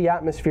 Think of the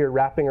atmosphere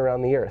wrapping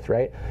around the Earth,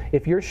 right?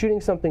 If you're shooting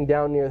something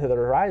down near the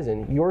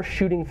horizon, you're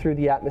shooting through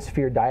the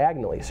atmosphere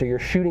diagonally. So you're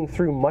shooting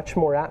through much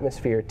more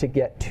atmosphere to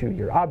get to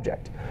your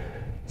object.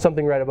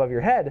 Something right above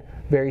your head,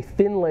 very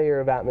thin layer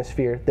of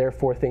atmosphere,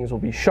 therefore things will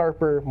be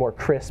sharper, more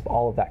crisp,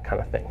 all of that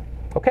kind of thing.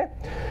 Okay?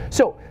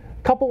 So,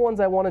 a couple ones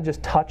I want to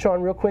just touch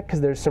on real quick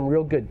because there's some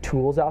real good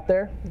tools out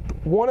there.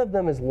 One of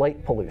them is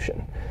light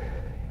pollution.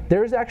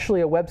 There's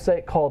actually a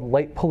website called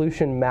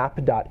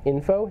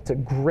lightpollutionmap.info. It's a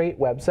great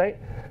website.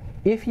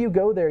 If you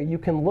go there, you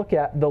can look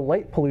at the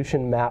light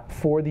pollution map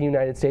for the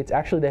United States.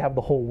 Actually, they have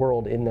the whole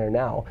world in there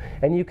now.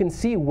 And you can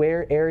see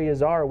where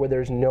areas are where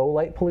there's no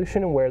light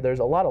pollution and where there's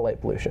a lot of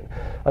light pollution.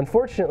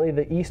 Unfortunately,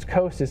 the East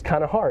Coast is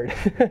kind of hard.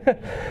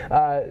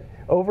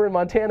 Over in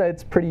Montana,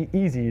 it's pretty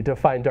easy to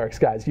find dark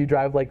skies. You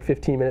drive like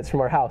 15 minutes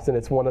from our house and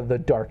it's one of the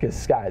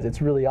darkest skies.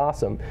 It's really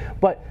awesome.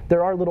 But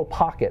there are little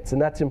pockets,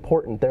 and that's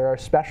important. There are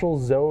special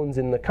zones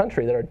in the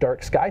country that are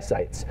dark sky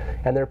sites.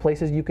 And there are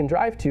places you can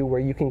drive to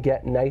where you can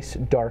get nice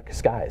dark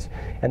skies.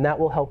 And that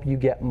will help you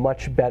get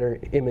much better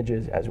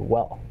images as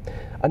well.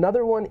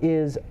 Another one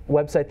is a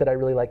website that I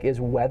really like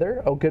is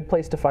weather. A good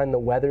place to find the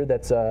weather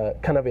that's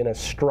kind of an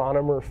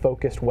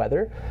astronomer-focused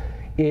weather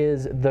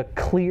is the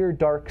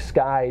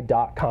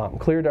cleardarksky.com,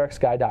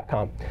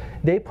 cleardarksky.com.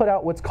 They put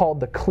out what's called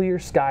the Clear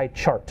Sky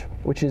Chart,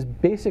 which is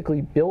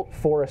basically built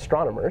for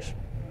astronomers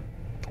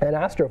and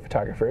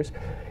astrophotographers.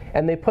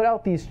 And they put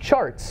out these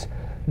charts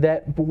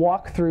that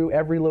walk through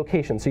every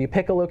location. So you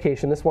pick a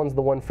location. This one's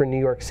the one for New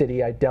York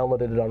City. I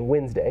downloaded it on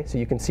Wednesday, so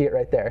you can see it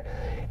right there.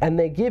 And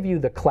they give you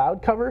the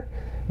cloud cover,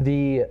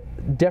 the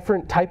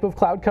different type of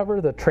cloud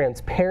cover, the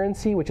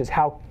transparency, which is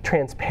how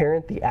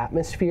transparent the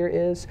atmosphere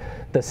is,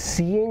 the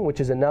seeing, which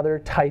is another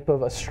type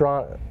of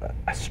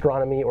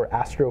astronomy or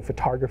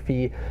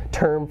astrophotography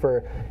term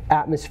for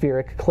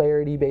atmospheric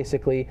clarity,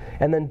 basically,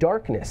 and then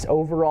darkness.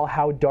 Overall,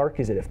 how dark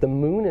is it? If the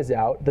moon is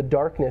out, the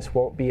darkness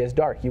won't be as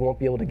dark. You won't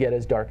be able to get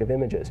as dark of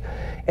images.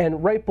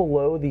 And right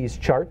below these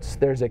charts,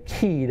 there's a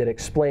key that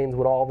explains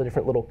what all the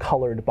different little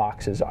colored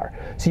boxes are.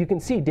 So you can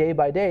see day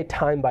by day,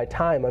 time by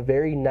time, a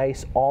very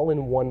nice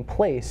all-in-one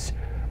place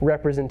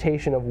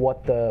representation of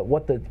what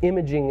the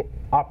imaging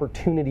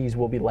opportunities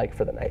will be like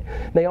for the night.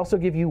 They also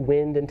give you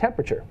wind and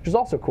temperature, which is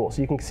also cool.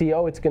 So you can see,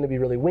 oh, it's going to be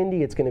really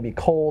windy, it's going to be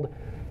cold,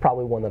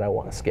 probably one that I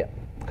want to skip.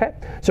 Okay,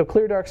 so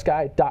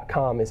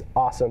cleardarksky.com is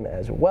awesome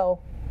as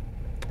well.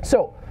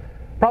 So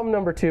problem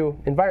number 2,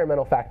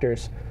 environmental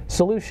factors.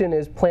 Solution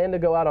is plan to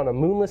go out on a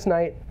moonless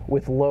night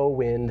with low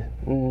wind,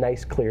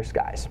 nice clear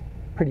skies.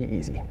 Pretty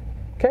easy.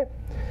 Okay,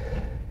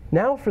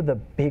 now for the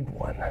big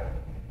one.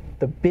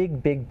 The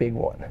big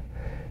one.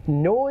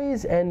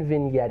 Noise and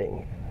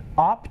vignetting.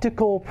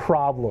 Optical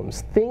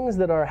problems. Things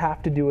that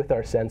have to do with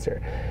our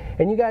sensor.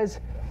 And you guys,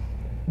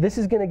 this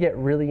is going to get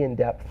really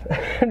in-depth.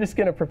 I'm just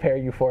going to prepare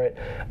you for it.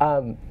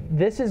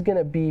 This is going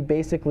to be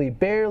basically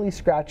barely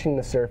scratching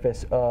the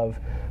surface of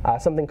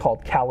something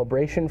called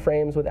calibration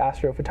frames with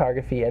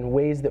astrophotography and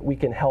ways that we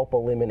can help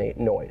eliminate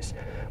noise.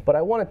 But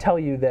I want to tell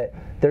you that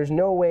there's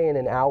no way in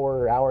an hour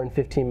or hour and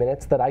 15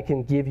 minutes that I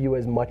can give you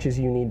as much as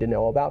you need to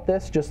know about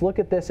this. Just look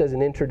at this as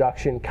an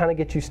introduction, kind of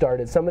get you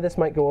started. Some of this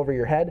might go over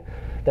your head.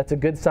 That's a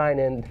good sign,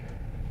 and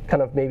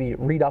kind of maybe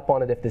read up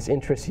on it if this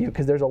interests you,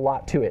 because there's a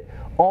lot to it.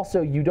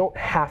 Also, you don't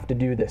have to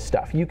do this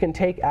stuff. You can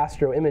take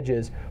astro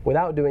images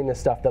without doing this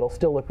stuff that'll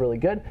still look really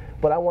good,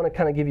 but I want to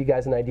kind of give you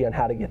guys an idea on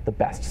how to get the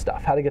best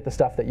stuff, how to get the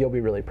stuff that you'll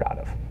be really proud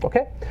of.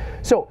 Okay?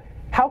 So,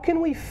 how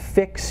can we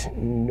fix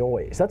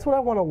noise? That's what I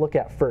want to look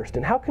at first.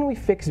 And how can we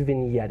fix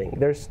vignetting?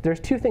 There's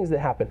two things that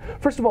happen.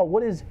 First of all,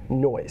 what is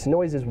noise?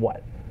 Noise is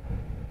what?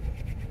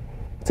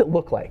 What's it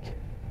look like?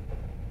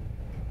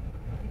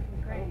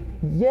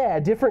 Yeah,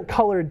 different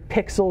colored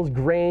pixels,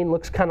 grain,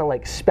 looks kind of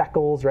like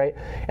speckles, right?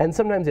 And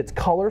sometimes it's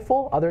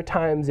colorful, other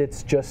times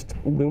it's just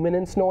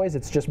luminance noise,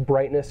 it's just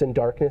brightness and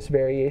darkness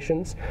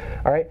variations,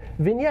 all right?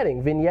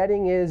 Vignetting.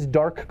 Vignetting is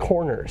dark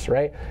corners,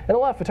 right? And a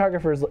lot of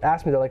photographers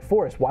ask me, they're like,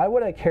 Forrest, why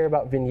would I care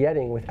about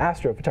vignetting with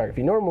astrophotography?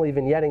 Normally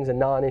vignetting is a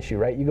non-issue,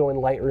 right? You go in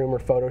Lightroom or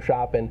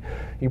Photoshop and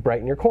you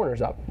brighten your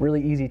corners up.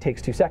 Really easy,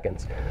 takes 2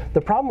 seconds. The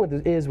problem with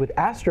it is with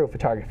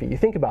astrophotography, you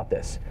think about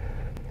this.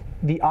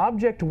 The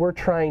object we're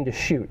trying to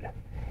shoot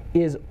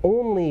is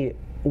only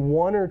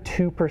 1 or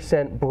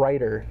 2%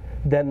 brighter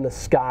than the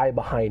sky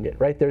behind it,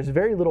 right? There's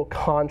very little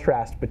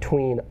contrast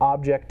between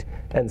object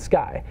and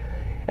sky.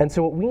 And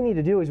so what we need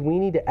to do is we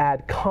need to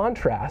add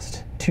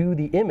contrast to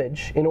the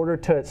image in order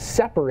to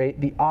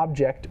separate the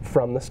object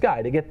from the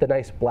sky, to get the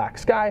nice black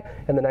sky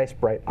and the nice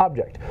bright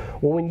object.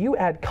 Well, when you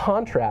add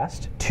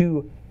contrast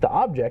to the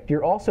object,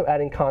 you're also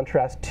adding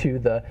contrast to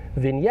the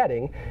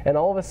vignetting, and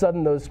all of a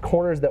sudden those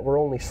corners that were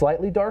only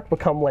slightly dark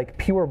become like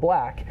pure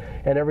black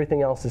and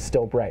everything else is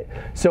still bright.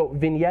 So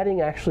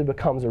vignetting actually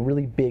becomes a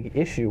really big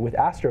issue with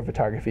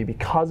astrophotography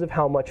because of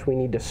how much we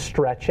need to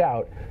stretch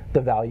out the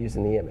values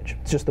in the image.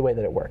 It's just the way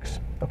that it works.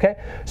 Okay?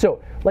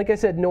 So, like I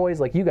said, noise,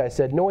 like you guys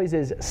said, noise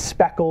is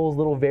speckles,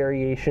 little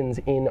variations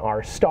in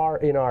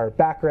our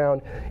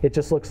background. It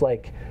just looks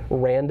like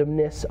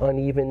randomness,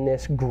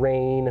 unevenness,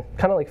 grain,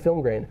 kind of like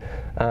film grain,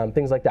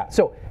 things like that.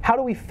 So, how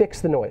do we fix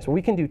the noise? Well,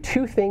 we can do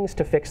two things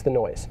to fix the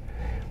noise.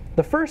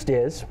 The first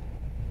is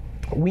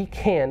we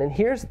can, and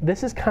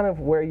this is kind of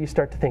where you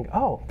start to think,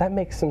 oh, that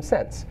makes some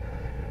sense.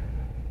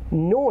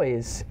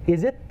 Noise,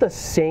 is it the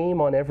same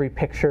on every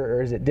picture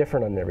or is it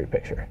different on every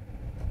picture?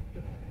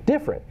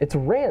 Different. It's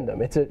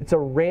random. It's a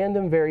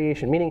random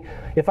variation, meaning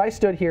if I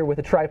stood here with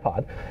a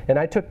tripod and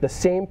I took the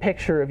same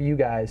picture of you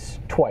guys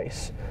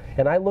twice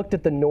and I looked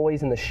at the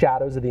noise and the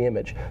shadows of the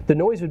image, the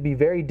noise would be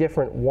very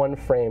different one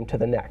frame to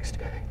the next.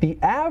 The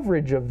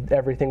average of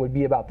everything would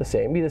be about the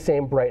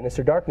same brightness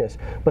or darkness,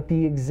 but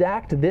the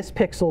exact this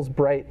pixel's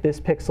bright, this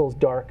pixel's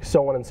dark,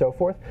 so on and so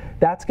forth,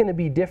 that's going to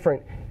be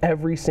different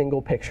every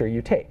single picture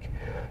you take.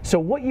 So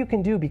what you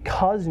can do,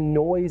 because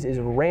noise is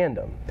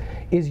random,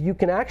 is you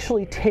can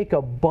actually take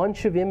a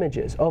bunch of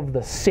images of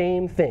the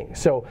same thing.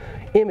 So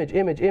image,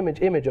 image,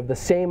 image, image of the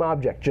same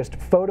object, just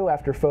photo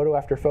after photo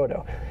after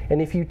photo. And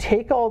if you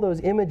take all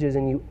those images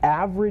and you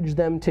average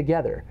them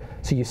together,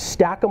 so you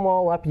stack them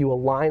all up, you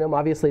align them,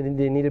 obviously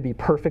they need to be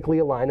perfectly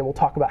aligned, and we'll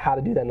talk about how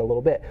to do that in a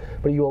little bit,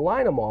 but you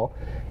align them all,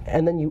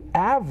 and then you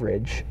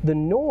average the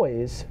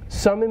noise.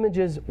 Some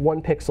images,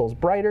 one pixel's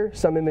brighter,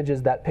 some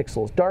images that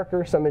pixel's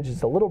darker, some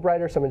images a little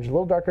brighter, some images a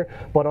little darker,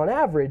 but on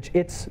average,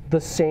 it's the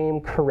same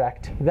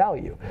correct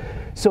value.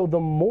 So the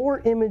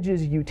more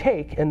images you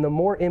take and the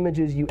more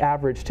images you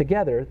average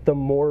together, the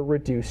more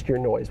reduced your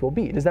noise will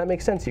be. Does that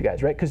make sense, you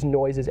guys, right? Because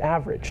noise is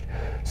averaged.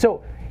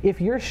 So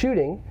if you're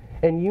shooting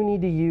and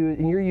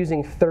you're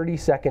using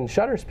 30-second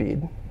shutter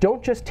speed,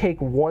 don't just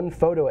take one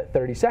photo at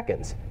 30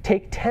 seconds.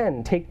 Take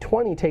 10, take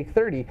 20, take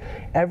 30.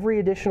 Every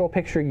additional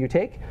picture you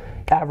take,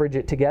 average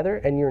it together,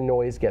 and your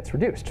noise gets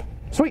reduced.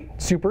 Sweet,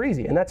 super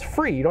easy, and that's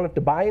free. You don't have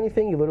to buy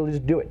anything, you literally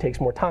just do it. It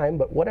takes more time,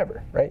 but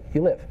whatever, right?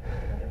 You live.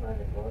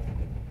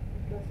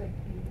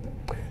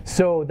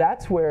 So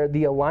that's where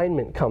the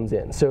alignment comes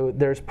in. So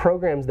there's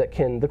programs that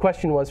can, the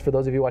question was, for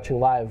those of you watching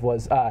live,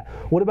 was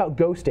what about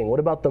ghosting? What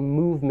about the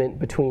movement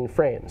between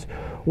frames?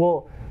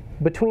 Well,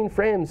 between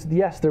frames,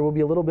 yes, there will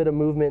be a little bit of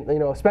movement,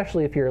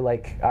 especially if you're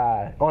like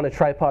on a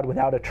tripod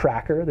without a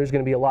tracker, there's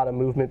going to be a lot of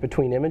movement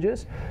between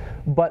images.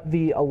 But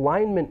the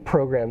alignment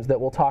programs that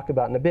we'll talk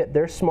about in a bit,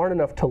 they're smart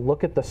enough to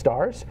look at the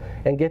stars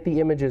and get the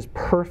images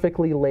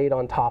perfectly laid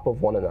on top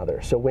of one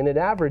another. So when it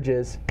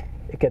averages,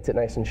 it gets it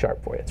nice and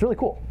sharp for you. It's really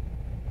cool.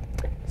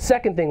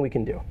 Second thing we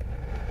can do,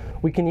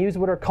 we can use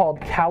what are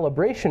called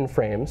calibration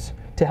frames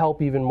to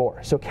help even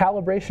more. So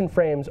calibration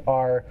frames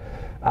are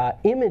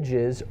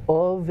images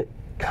of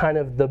kind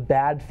of the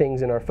bad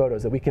things in our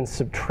photos that we can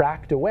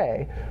subtract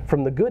away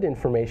from the good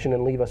information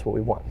and leave us what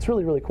we want. It's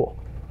really, really cool.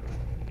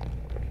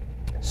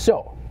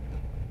 So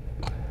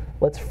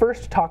let's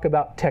first talk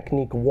about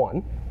technique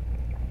one,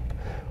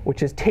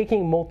 which is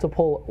taking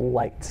multiple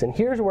lights. And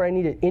here's where I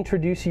need to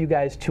introduce you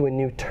guys to a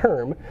new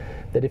term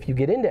that if you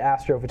get into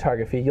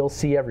astrophotography, you'll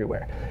see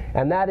everywhere.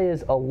 And that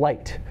is a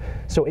light.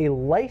 So a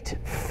light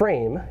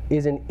frame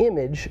is an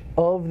image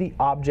of the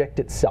object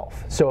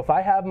itself. So if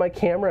I have my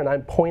camera and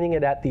I'm pointing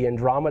it at the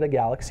Andromeda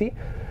Galaxy,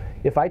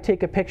 if I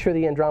take a picture of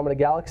the Andromeda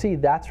Galaxy,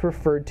 that's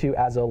referred to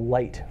as a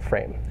light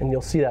frame. And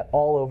you'll see that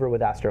all over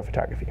with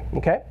astrophotography,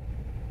 okay?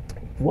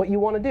 What you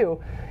want to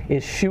do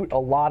is shoot a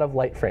lot of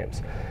light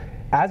frames.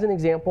 As an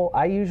example,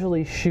 I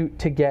usually shoot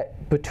to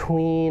get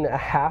between a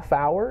half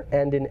hour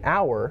and an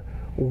hour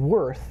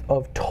worth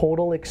of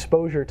total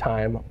exposure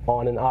time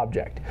on an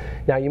object.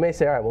 Now you may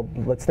say, all right, well,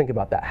 let's think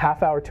about that.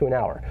 Half hour to an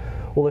hour.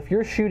 Well, if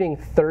you're shooting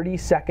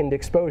 30-second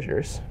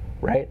exposures,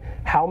 right,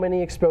 how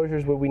many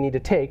exposures would we need to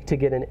take to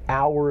get an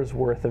hour's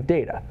worth of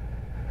data?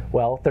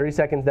 Well, 30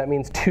 seconds, that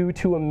means 2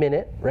 to a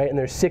minute, right? And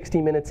there's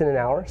 60 minutes in an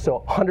hour, so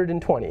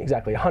 120,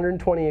 exactly.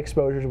 120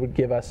 exposures would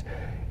give us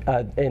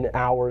an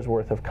hour's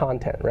worth of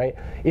content, right?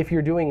 If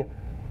you're doing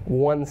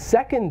 1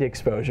 second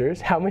exposures,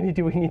 how many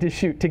do we need to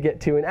shoot to get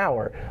to an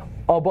hour?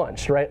 A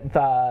bunch, right?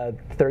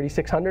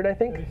 3,600, I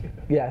think?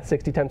 Yeah,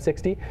 60 times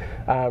 60,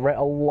 right?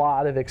 A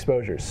lot of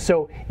exposures.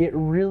 So it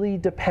really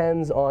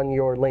depends on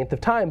your length of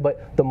time,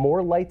 but the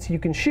more lights you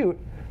can shoot,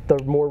 the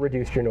more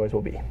reduced your noise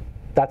will be.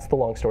 That's the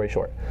long story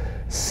short.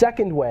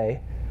 Second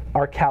way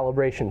are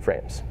calibration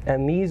frames,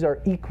 and these are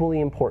equally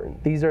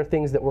important. These are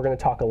things that we're going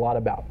to talk a lot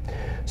about.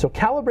 So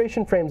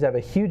calibration frames have a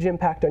huge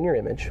impact on your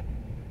image,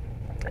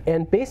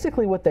 and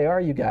basically what they are,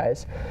 you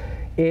guys,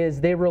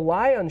 is they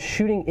rely on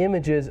shooting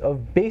images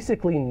of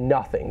basically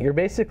nothing. You're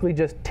basically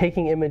just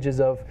taking images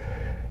of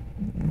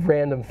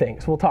random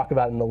things. We'll talk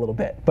about it in a little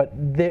bit. But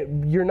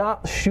you're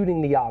not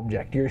shooting the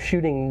object. You're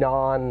shooting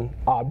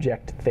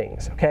non-object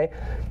things, okay?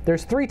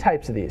 There's 3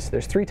 types of these.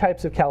 There's 3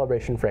 types of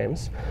calibration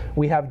frames.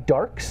 We have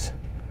darks,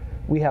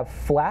 we have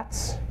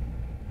flats,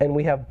 and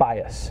we have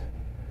bias.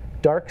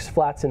 Darks,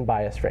 flats, and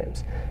bias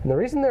frames. And the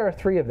reason there are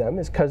 3 of them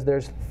is because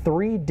there's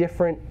 3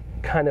 different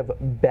kind of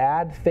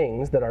bad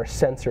things that our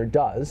sensor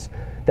does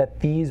that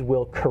these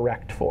will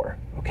correct for.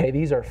 Okay,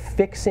 these are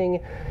fixing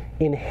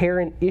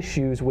inherent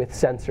issues with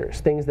sensors,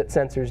 things that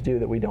sensors do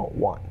that we don't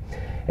want.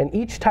 And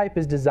each type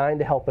is designed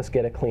to help us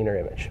get a cleaner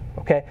image.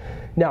 Okay,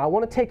 now I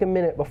want to take a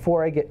minute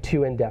before I get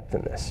too in depth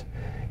in this.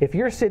 If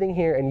you're sitting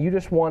here and you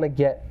just want to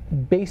get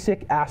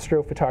basic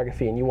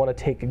astrophotography and you want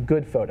to take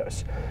good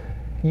photos,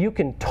 you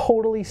can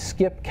totally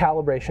skip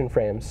calibration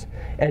frames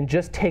and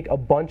just take a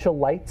bunch of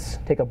lights,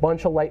 take a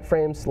bunch of light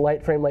frames,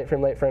 light frame, light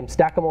frame, light frame,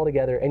 stack them all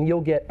together, and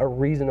you'll get a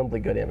reasonably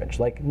good image,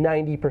 like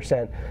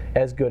 90%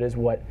 as good as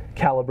what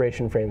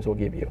calibration frames will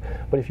give you.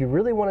 But if you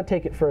really want to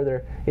take it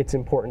further, it's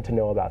important to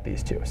know about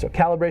these 2. So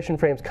calibration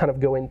frames kind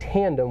of go in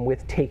tandem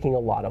with taking a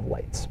lot of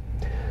lights.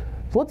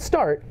 So let's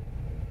start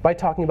by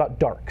talking about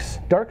darks.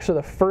 Darks are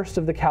the first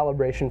of the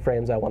calibration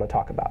frames I want to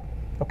talk about,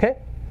 okay?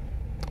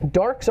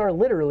 Darks are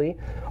literally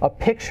a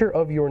picture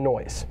of your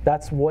noise.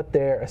 That's what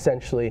they're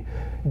essentially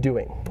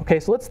doing. Okay,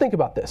 so let's think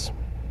about this.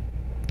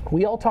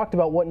 We all talked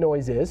about what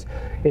noise is.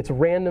 It's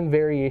random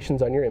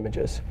variations on your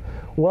images.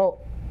 Well,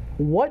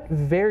 what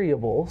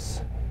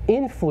variables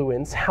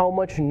influence how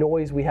much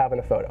noise we have in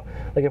a photo?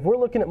 Like if we're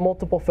looking at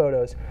multiple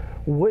photos,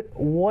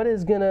 what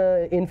is going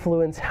to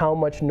influence how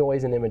much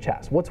noise an image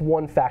has? What's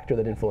one factor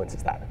that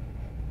influences that?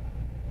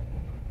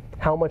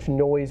 How much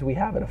noise we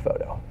have in a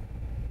photo.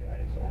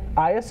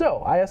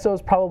 ISO. ISO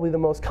is probably the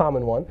most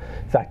common one.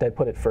 In fact, I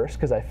put it first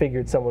because I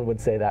figured someone would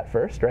say that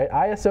first, right?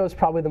 ISO is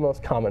probably the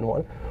most common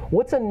one.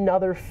 What's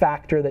another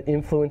factor that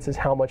influences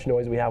how much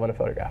noise we have on a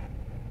photograph?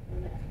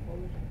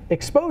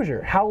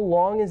 Exposure. How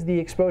long is the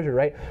exposure,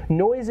 right?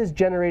 Noise is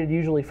generated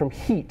usually from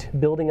heat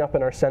building up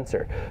in our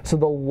sensor. So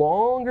the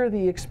longer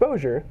the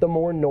exposure, the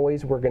more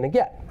noise we're going to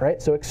get,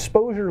 right? So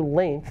exposure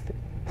length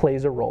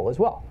plays a role as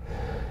well.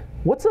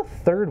 What's a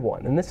third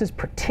one? And this is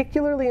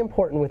particularly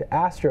important with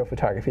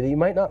astrophotography that you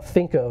might not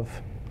think of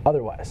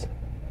otherwise.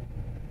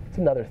 It's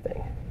another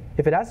thing.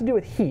 If it has to do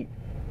with heat,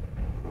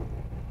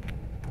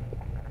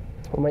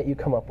 what might you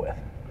come up with?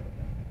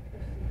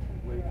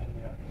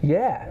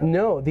 Yeah,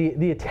 no,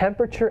 the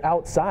temperature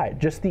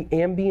outside, just the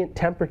ambient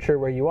temperature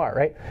where you are,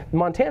 right? In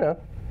Montana,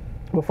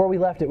 before we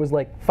left, it was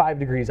like 5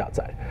 degrees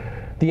outside.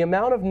 The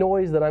amount of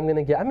noise that I'm going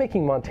to get, I'm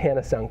making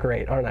Montana sound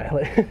great, aren't I?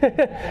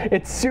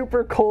 It's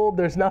super cold,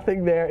 there's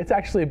nothing there. It's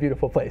actually a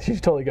beautiful place, you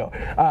should totally go.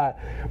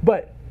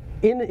 But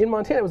in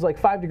Montana, it was like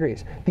 5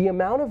 degrees. The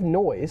amount of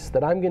noise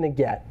that I'm going to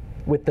get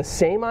with the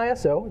same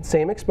ISO,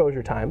 same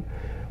exposure time,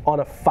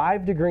 on a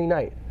 5-degree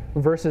night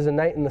versus a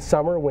night in the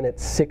summer when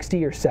it's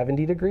 60 or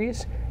 70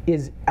 degrees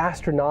is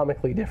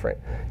astronomically different.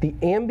 The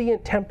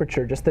ambient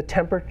temperature, just the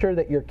temperature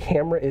that your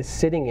camera is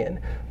sitting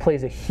in,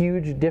 plays a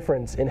huge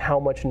difference in how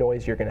much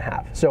noise you're going to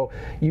have. So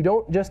you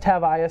don't just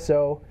have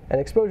ISO and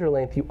exposure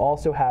length, you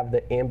also have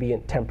the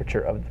ambient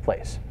temperature of the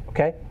place,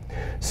 okay?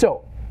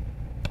 So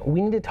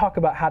we need to talk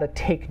about how to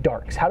take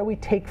darks. How do we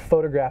take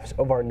photographs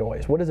of our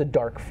noise? What is a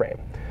dark frame?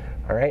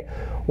 All right,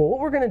 well, what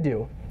we're going to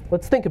do,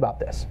 let's think about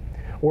this.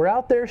 We're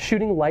out there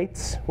shooting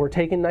lights, we're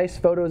taking nice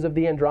photos of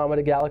the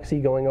Andromeda galaxy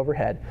going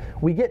overhead.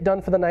 We get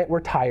done for the night, we're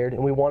tired,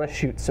 and we want to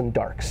shoot some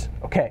darks.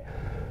 Okay,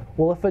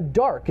 well if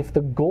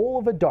the goal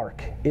of a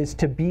dark is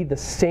to be the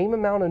same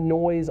amount of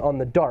noise on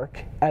the dark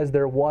as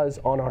there was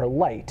on our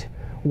light,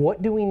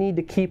 what do we need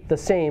to keep the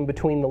same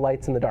between the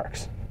lights and the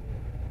darks?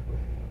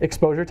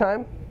 Exposure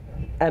time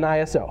and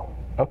ISO,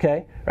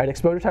 okay? Right,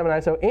 exposure time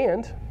and ISO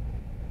and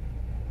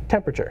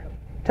temperature,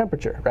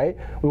 right?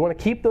 We want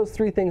to keep those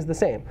 3 things the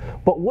same.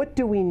 But what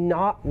do we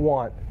not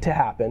want to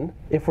happen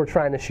if we're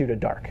trying to shoot a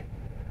dark?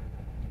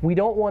 We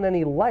don't want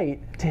any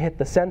light to hit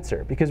the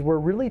sensor because we're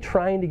really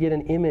trying to get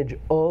an image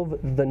of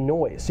the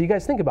noise. So you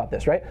guys think about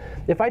this, right?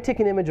 If I take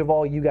an image of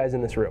all you guys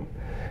in this room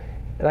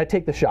and I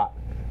take the shot,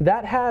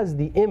 that has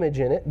the image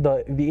in it,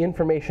 the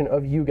information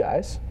of you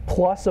guys,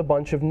 plus a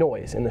bunch of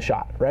noise in the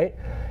shot, right?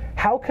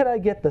 How could I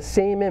get the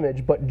same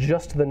image but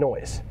just the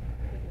noise?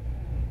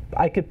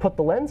 I could put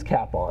the lens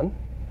cap on,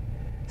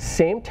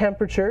 same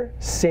temperature,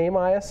 same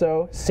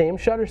ISO, same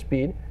shutter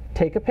speed,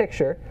 take a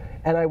picture,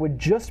 and I would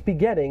just be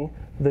getting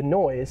the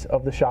noise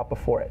of the shot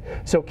before it.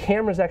 So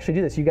cameras actually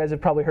do this. You guys have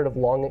probably heard of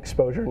long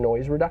exposure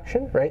noise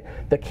reduction, right?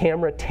 The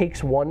camera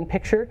takes one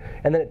picture,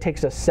 and then it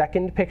takes a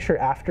second picture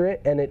after it,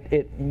 and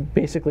it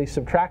basically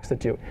subtracts the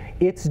 2.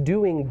 It's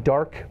doing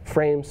dark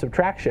frame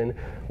subtraction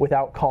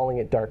without calling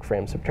it dark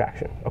frame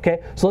subtraction,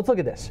 okay? So let's look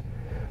at this.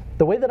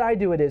 The way that I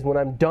do it is when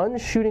I'm done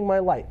shooting my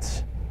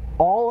lights,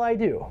 all I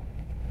do,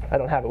 I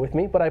don't have it with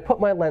me, but I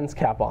put my lens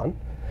cap on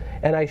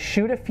and I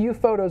shoot a few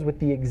photos with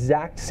the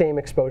exact same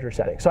exposure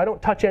setting. So I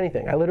don't touch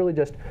anything. I literally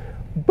just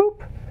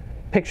boop,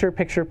 picture,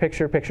 picture,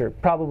 picture, picture.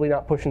 Probably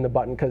not pushing the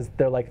button because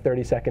they're like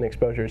 30-second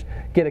exposures.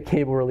 Get a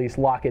cable release,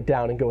 lock it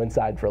down, and go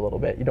inside for a little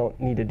bit. You don't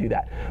need to do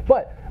that.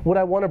 But would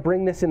I want to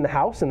bring this in the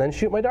house and then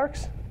shoot my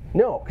darks?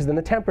 No, because then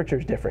the temperature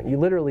is different. You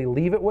literally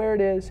leave it where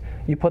it is,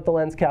 you put the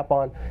lens cap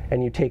on,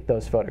 and you take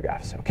those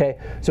photographs, okay?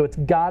 So it's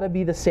gotta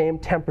be the same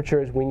temperature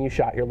as when you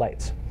shot your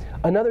lights.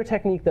 Another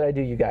technique that I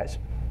do, you guys,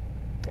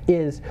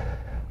 is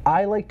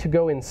I like to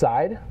go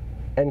inside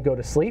and go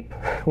to sleep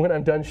when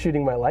I'm done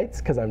shooting my lights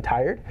because I'm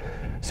tired.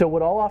 So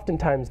what I'll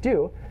oftentimes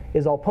do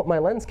is I'll put my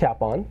lens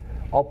cap on,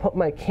 I'll put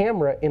my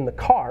camera in the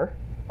car,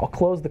 I'll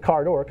close the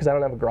car door because I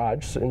don't have a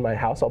garage in my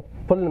house. I'll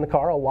put it in the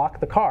car, I'll lock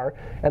the car,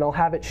 and I'll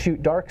have it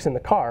shoot darks in the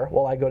car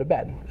while I go to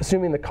bed.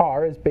 Assuming the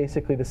car is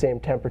basically the same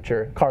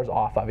temperature, car's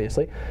off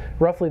obviously,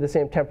 roughly the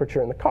same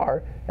temperature in the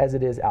car as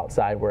it is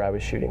outside where I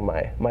was shooting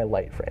my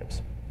light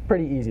frames.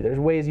 Pretty easy. There's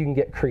ways you can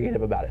get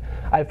creative about it.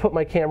 I've put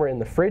my camera in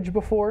the fridge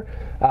before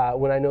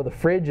when I know the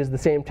fridge is the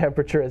same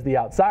temperature as the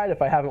outside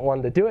if I haven't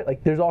wanted to do it.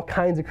 Like, there's all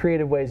kinds of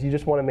creative ways. You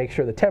just want to make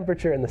sure the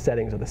temperature and the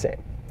settings are the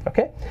same.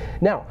 Okay?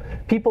 Now,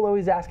 people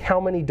always ask, how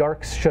many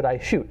darks should I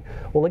shoot?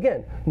 Well,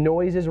 again,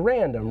 noise is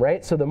random,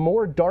 right? So the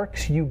more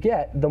darks you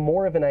get, the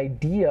more of an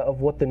idea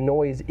of what the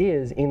noise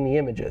is in the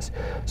images.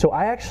 So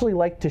I actually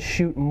like to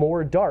shoot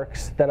more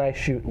darks than I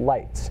shoot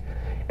lights.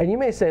 And you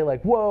may say,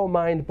 like, whoa,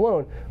 mind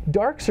blown.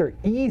 Darks are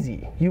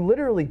easy. You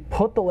literally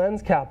put the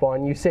lens cap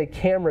on, you say,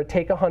 camera,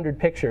 take 100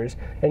 pictures,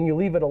 and you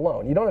leave it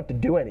alone. You don't have to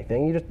do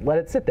anything. You just let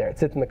it sit there. It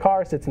sits in the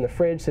car, sits in the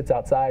fridge, sits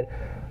outside.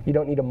 You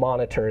don't need to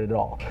monitor it at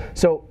all.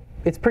 So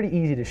it's pretty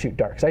easy to shoot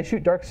darks. I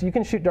shoot darks. You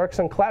can shoot darks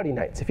on cloudy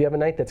nights. If you have a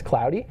night that's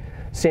cloudy,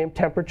 same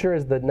temperature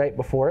as the night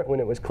before it when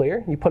it was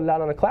clear, you put it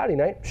out on a cloudy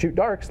night, shoot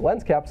darks,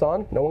 lens caps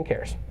on, no one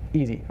cares.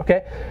 Easy,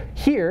 okay?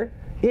 Here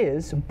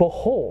is,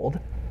 behold,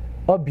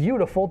 a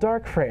beautiful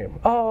dark frame.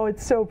 Oh,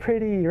 it's so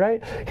pretty,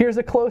 right? Here's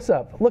a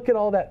close-up. Look at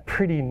all that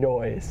pretty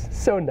noise.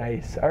 So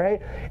nice, all right?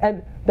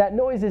 And that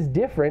noise is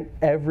different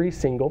every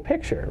single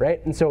picture,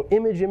 right? And so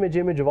image, image,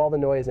 image of all the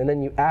noise, and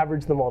then you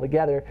average them all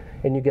together,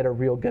 and you get a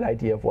real good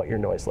idea of what your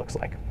noise looks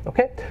like,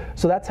 okay?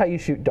 So that's how you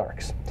shoot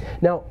darks.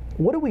 Now,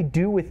 what do we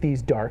do with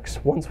these darks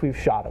once we've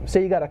shot them?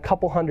 Say you got a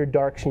couple hundred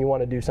darks and you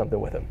want to do something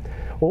with them.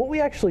 Well, what we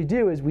actually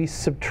do is we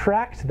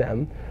subtract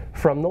them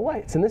from the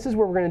lights. And this is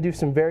where we're going to do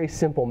some very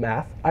simple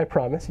math. I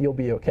promise you'll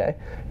be okay.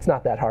 It's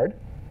not that hard.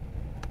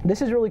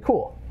 This is really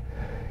cool.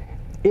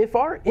 If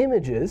our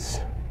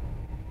images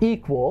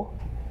equal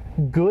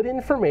good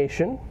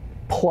information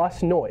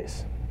plus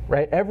noise,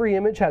 right? Every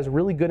image has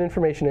really good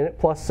information in it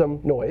plus some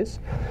noise.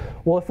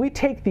 Well, if we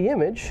take the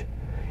image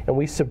and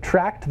we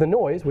subtract the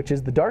noise, which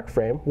is the dark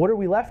frame, what are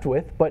we left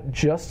with but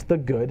just the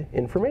good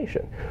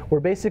information? We're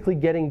basically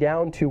getting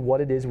down to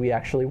what it is we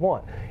actually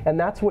want. And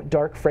that's what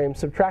dark frame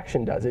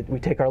subtraction does.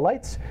 We take our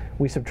lights,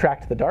 we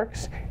subtract the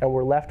darks, and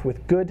we're left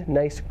with good,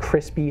 nice,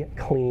 crispy,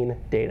 clean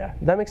data.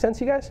 Does that make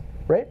sense, you guys?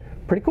 Right?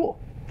 Pretty cool.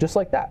 Just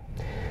like that.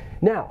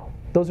 Now,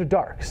 those are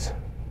darks.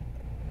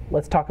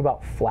 Let's talk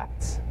about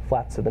flats.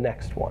 Flats are the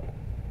next one.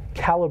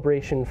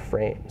 Calibration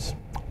frames.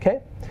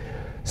 Okay?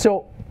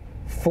 So,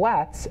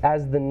 flats,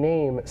 as the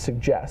name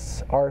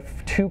suggests, are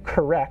too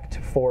correct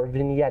for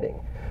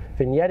vignetting.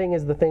 Vignetting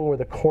is the thing where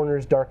the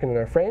corners darken in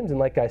our frames, and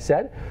like I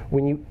said,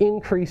 when you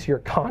increase your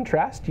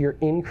contrast, you're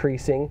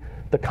increasing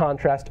the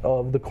contrast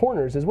of the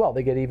corners as well.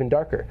 They get even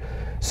darker.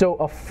 So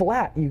a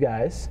flat, you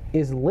guys,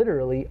 is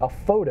literally a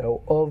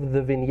photo of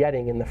the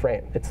vignetting in the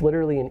frame. It's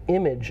literally an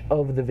image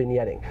of the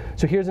vignetting.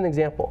 So here's an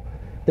example.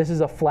 This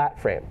is a flat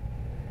frame.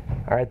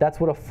 All right,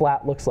 that's what a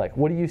flat looks like.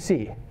 What do you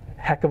see?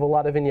 Heck of a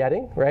lot of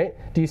vignetting, right?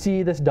 Do you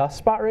see this dust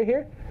spot right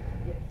here?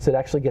 So it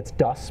actually gets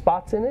dust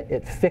spots in it.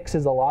 It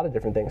fixes a lot of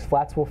different things.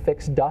 Flats will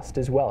fix dust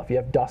as well. If you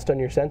have dust on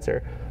your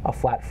sensor, a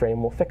flat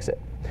frame will fix it.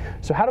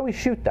 So how do we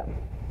shoot them?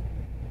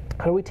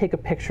 How do we take a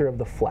picture of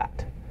the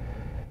flat?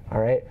 All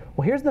right,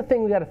 well, here's the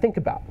thing we got to think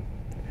about.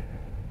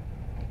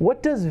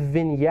 What does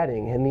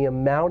vignetting and the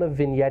amount of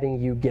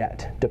vignetting you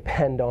get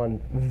depend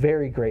on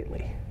very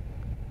greatly?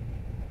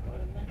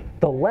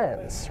 The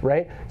lens,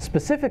 right?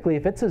 Specifically,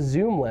 if it's a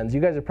zoom lens, you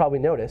guys have probably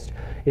noticed,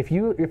 if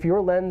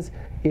your lens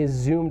is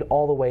zoomed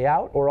all the way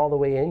out or all the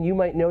way in, you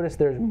might notice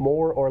there's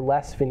more or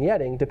less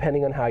vignetting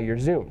depending on how you're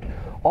zoomed.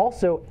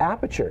 Also,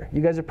 aperture.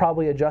 You guys have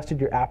probably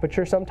adjusted your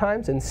aperture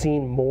sometimes and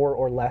seen more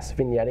or less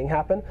vignetting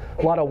happen.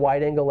 A lot of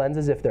wide-angle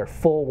lenses, if they're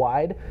full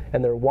wide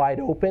and they're wide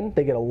open,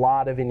 they get a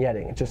lot of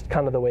vignetting. It's just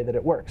kind of the way that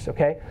it works,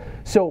 okay?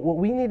 So what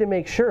we need to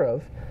make sure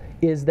of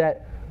is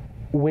that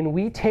when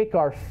we take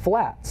our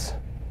flats,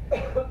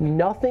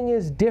 nothing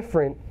is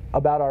different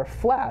about our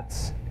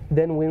flats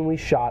than when we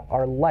shot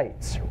our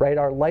lights, right?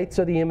 Our lights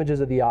are the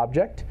images of the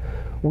object.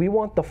 We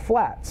want the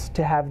flats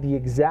to have the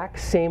exact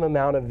same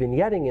amount of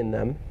vignetting in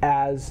them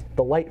as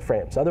the light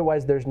frames.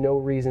 Otherwise, there's no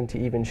reason to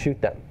even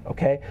shoot them,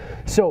 okay?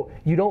 So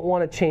you don't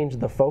want to change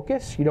the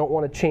focus. You don't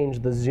want to change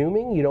the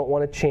zooming. You don't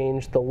want to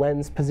change the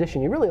lens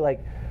position. You really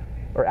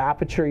or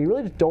aperture, you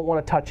really just don't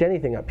want to touch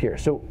anything up here.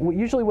 So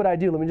usually what I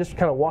do, let me just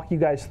kind of walk you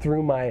guys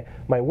through my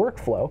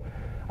workflow.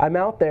 I'm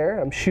out there,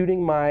 I'm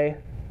shooting my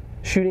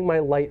shooting my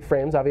light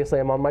frames. Obviously,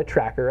 I'm on my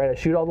tracker, right? I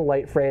shoot all the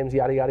light frames,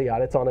 yada, yada,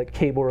 yada. It's on a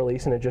cable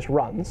release and it just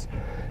runs.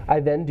 I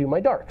then do my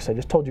darks. I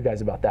just told you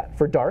guys about that.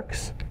 For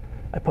darks,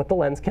 I put the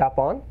lens cap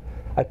on,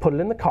 I put it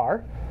in the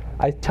car,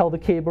 I tell the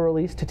cable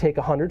release to take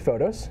 100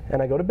 photos,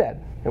 and I go to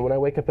bed. And when I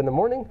wake up in the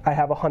morning, I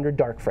have 100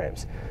 dark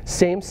frames.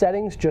 Same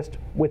settings, just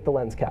with the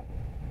lens cap.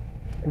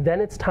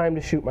 Then it's time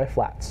to shoot my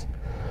flats.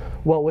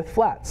 Well, with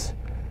flats,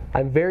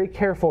 I'm very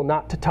careful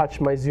not to touch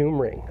my zoom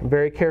ring. I'm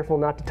very careful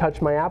not to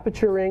touch my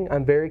aperture ring.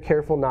 I'm very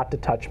careful not to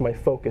touch my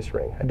focus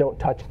ring. I don't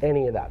touch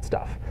any of that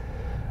stuff.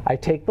 I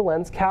take the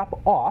lens cap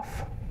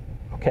off,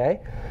 okay?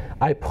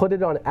 I put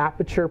it on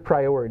aperture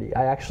priority.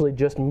 I actually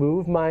just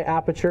move my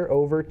aperture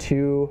over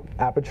to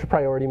aperture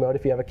priority mode.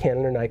 If you have a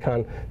Canon or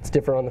Nikon, it's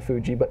different on the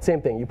Fuji, but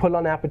same thing. You put it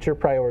on aperture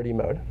priority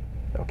mode,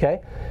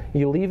 okay?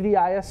 You leave the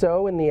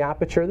ISO and the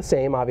aperture the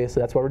same.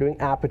 Obviously, that's why we're doing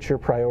aperture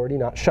priority,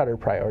 not shutter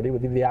priority. We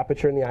leave the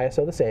aperture and the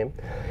ISO the same.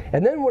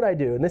 And then what I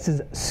do, and this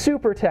is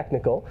super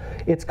technical,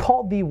 it's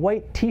called the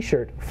white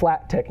t-shirt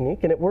flat technique,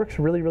 and it works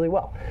really, really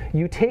well.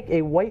 You take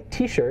a white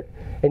t-shirt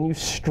and you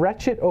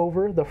stretch it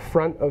over the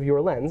front of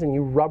your lens and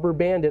you rubber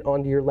band it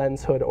onto your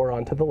lens hood or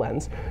onto the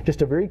lens.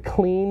 Just a very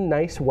clean,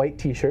 nice white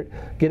t-shirt.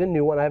 Get a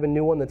new one. I have a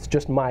new one that's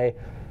just my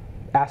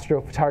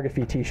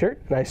Astrophotography t-shirt,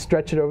 and I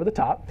stretch it over the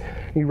top.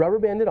 You rubber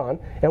band it on,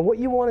 and what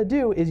you want to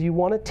do is you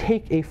want to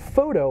take a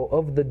photo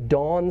of the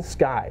dawn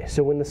sky.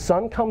 So when the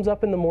sun comes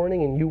up in the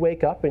morning and you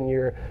wake up and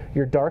your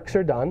darks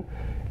are done,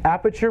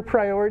 aperture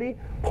priority,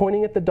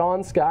 pointing at the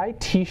dawn sky,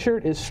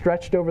 t-shirt is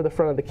stretched over the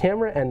front of the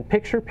camera, and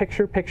picture,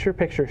 picture, picture,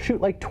 picture.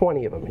 Shoot like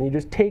 20 of them, and you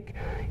just take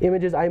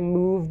images. I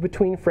move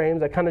between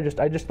frames.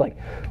 I just like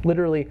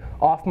literally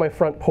off my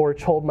front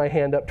porch, hold my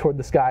hand up toward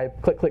the sky,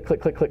 click, click,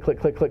 click, click, click, click,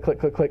 click, click, click,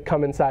 click, click,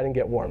 come inside and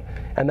get warm.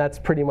 And that's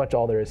pretty much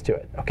all there is to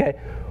it, okay?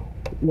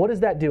 What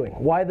is that doing?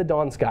 Why the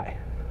dawn sky?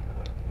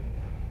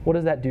 What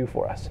does that do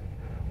for us?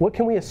 What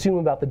can we assume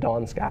about the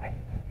dawn sky?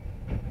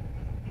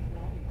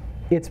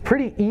 It's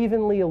pretty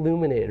evenly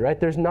illuminated, right?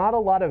 There's not a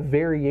lot of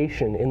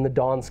variation in the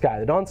dawn sky.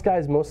 The dawn sky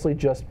is mostly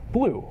just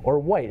blue or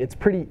white. It's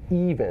pretty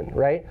even,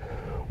 right?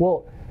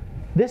 Well,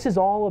 this is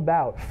all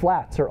about,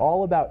 flats are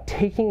all about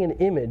taking an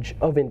image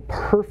of a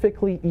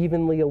perfectly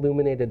evenly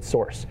illuminated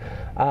source.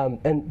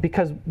 And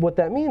because what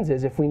that means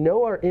is if we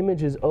know our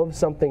image is of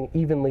something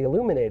evenly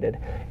illuminated,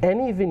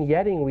 any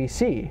vignetting we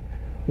see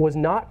was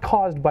not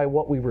caused by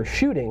what we were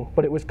shooting,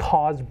 but it was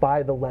caused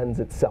by the lens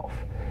itself.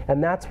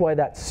 And that's why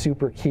that's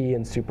super key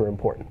and super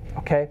important,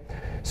 okay?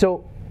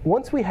 So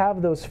once we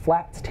have those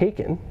flats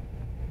taken,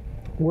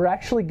 we're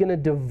actually gonna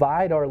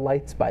divide our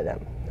lights by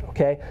them,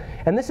 okay?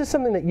 And this is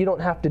something that you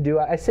don't have to do.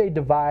 I say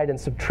divide and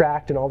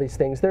subtract and all these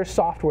things. There's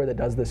software that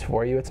does this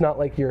for you. It's not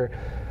like you're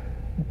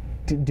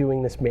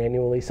doing this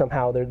manually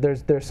somehow.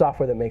 There's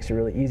software that makes it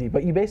really easy.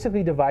 But you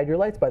basically divide your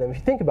lights by them. If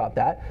you think about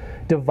that,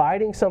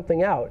 dividing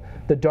something out,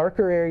 the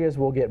darker areas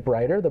will get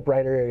brighter, the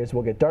brighter areas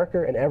will get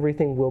darker, and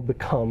everything will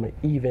become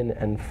even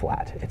and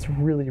flat. It's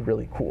really,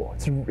 really cool.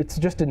 It's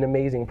just an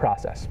amazing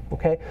process,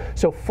 okay?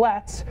 So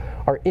flats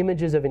are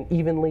images of an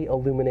evenly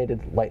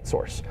illuminated light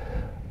source.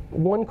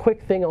 One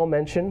quick thing I'll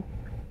mention,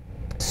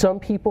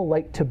 some people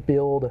like to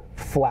build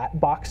flat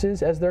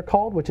boxes, as they're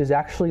called, which is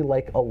actually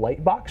like a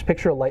light box.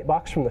 Picture a light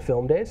box from the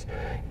film days.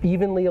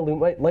 Evenly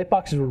illuminated, light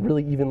boxes were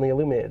really evenly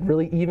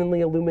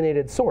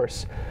illuminated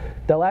source.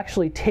 They'll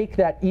actually take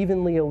that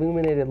evenly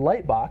illuminated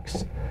light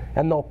box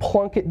and they'll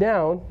plunk it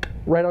down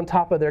right on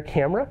top of their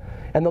camera,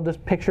 and they'll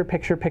just picture,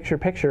 picture, picture,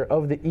 picture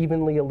of the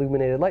evenly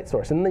illuminated light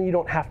source. And then you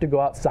don't have to go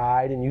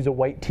outside and use a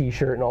white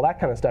t-shirt and all that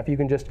kind of stuff. You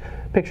can just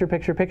picture,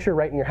 picture, picture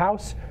right in your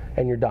house,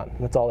 and you're done.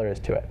 That's all there is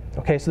to it.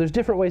 Okay, so there's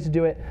different ways to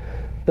do it.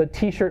 The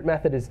t-shirt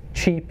method is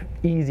cheap,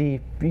 easy.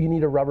 You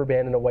need a rubber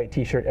band and a white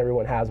t-shirt.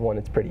 Everyone has one.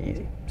 It's pretty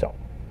easy. So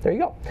there you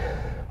go.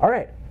 All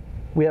right,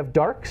 we have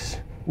darks.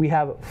 We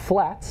have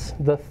flats.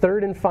 The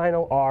third and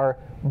final are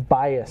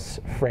bias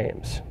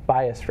frames.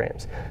 Bias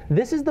frames.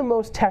 This is the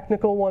most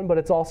technical one, but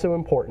it's also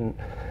important.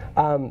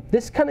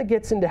 This kind of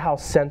gets into how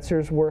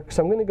sensors work,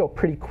 so I'm going to go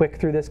pretty quick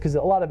through this because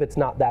a lot of it's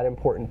not that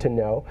important to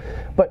know.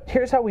 But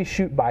here's how we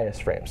shoot bias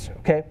frames,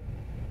 okay?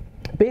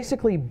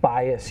 Basically,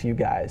 bias, you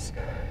guys,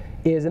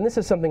 is, and this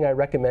is something I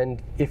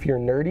recommend if you're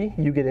nerdy,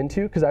 you get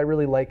into, because I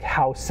really like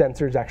how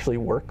sensors actually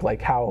work,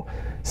 like how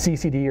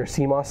CCD or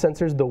CMOS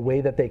sensors, the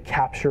way that they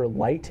capture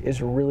light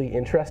is really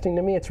interesting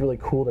to me. It's really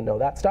cool to know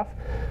that stuff.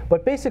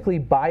 But basically,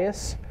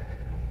 bias,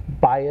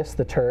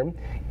 the term,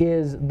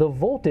 is the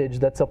voltage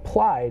that's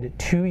applied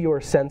to your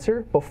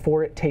sensor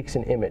before it takes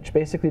an image.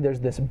 Basically, there's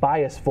this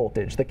bias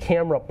voltage. The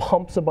camera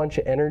pumps a bunch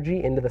of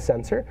energy into the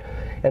sensor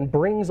and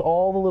brings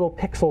all the little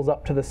pixels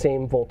up to the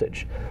same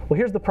voltage. Well,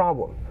 here's the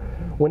problem.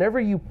 Whenever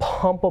you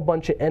pump a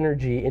bunch of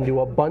energy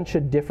into a bunch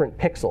of different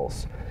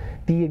pixels,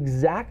 the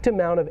exact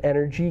amount of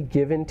energy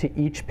given to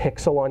each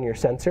pixel on your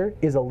sensor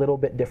is a little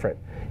bit different.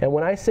 And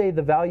when I say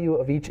the value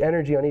of each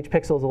energy on each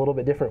pixel is a little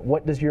bit different,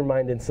 what does your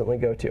mind instantly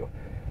go to?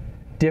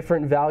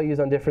 Different values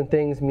on different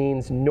things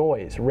means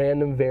noise,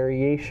 random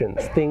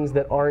variations, things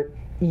that aren't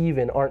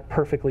even, aren't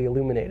perfectly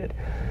illuminated.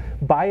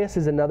 Bias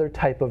is another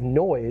type of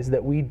noise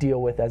that we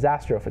deal with as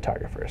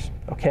astrophotographers,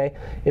 okay?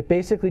 It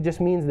basically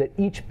just means that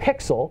each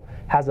pixel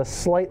has a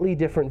slightly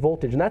different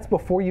voltage, and that's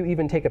before you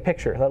even take a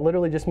picture. That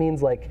literally just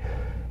means like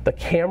the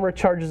camera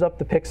charges up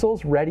the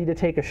pixels ready to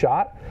take a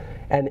shot,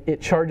 and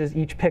it charges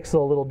each pixel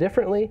a little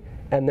differently,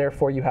 and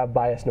therefore you have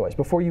bias noise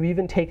before you've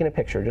even taken a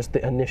picture, just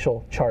the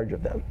initial charge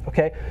of them,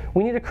 okay?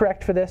 We need to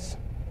correct for this.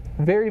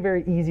 Very,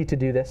 very easy to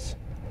do this.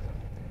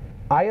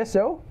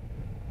 ISO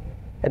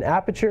and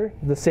aperture,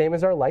 the same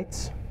as our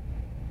lights,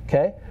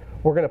 okay?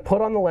 We're gonna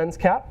put on the lens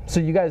cap. So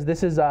you guys,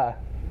 this is,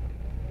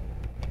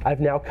 I've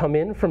now come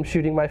in from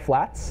shooting my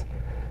flats.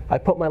 I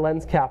put my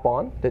lens cap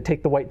on, to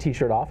take the white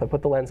t-shirt off, I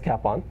put the lens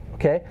cap on,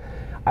 okay?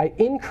 I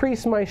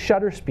increase my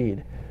shutter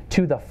speed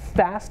to the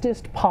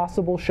fastest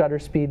possible shutter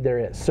speed there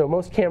is. So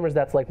most cameras,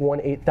 that's like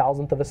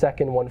 1/8,000th of a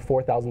second,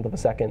 1/4,000th of a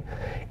second.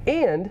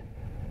 And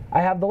I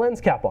have the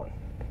lens cap on.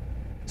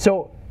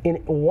 So in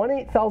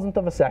 1/8,000th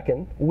of a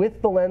second,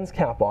 with the lens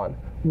cap on,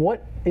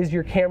 what is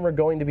your camera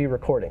going to be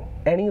recording?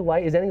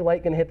 Is any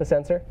light going to hit the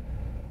sensor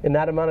in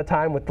that amount of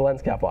time with the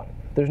lens cap on?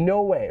 There's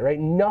no way, right?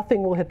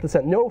 Nothing will hit the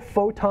sensor. No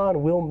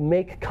photon will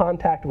make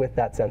contact with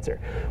that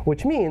sensor,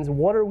 which means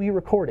what are we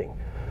recording?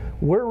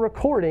 We're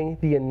recording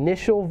the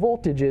initial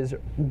voltages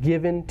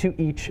given to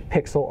each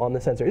pixel on the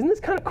sensor. Isn't this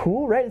kind of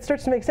cool, right? It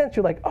starts to make sense.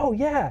 You're like, oh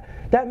yeah,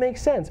 that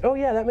makes sense. Oh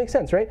yeah, that makes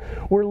sense, right?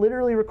 We're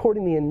literally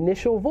recording the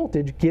initial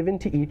voltage given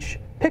to each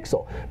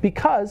pixel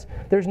because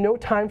there's no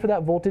time for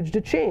that voltage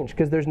to change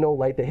because there's no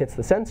light that hits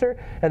the sensor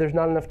and there's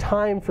not enough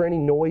time for any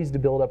noise to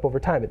build up over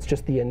time. It's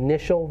just the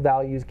initial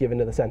values given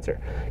to the sensor.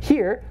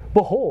 Here,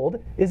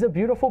 behold, is a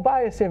beautiful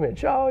bias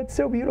image. Oh, it's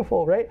so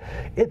beautiful, right?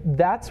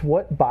 That's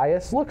what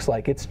bias looks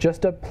like. It's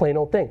just a plain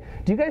old thing.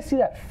 Do you guys see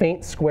that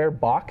faint square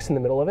box in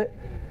the middle of it?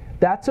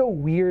 That's a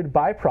weird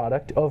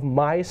byproduct of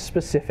my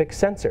specific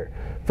sensor.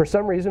 For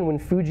some reason, when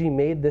Fuji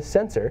made this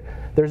sensor,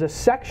 there's a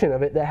section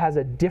of it that has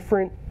a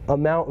different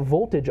amount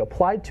voltage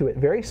applied to it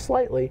very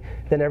slightly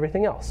than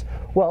everything else.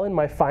 Well, in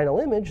my final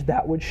image,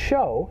 that would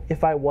show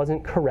if I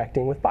wasn't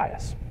correcting with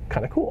bias.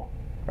 Kind of cool,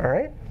 all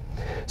right?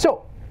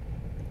 So,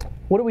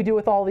 what do we do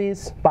with all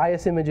these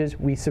bias images?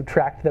 We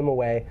subtract them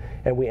away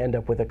and we end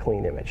up with a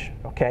clean image,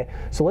 okay?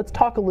 So let's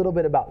talk a little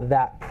bit about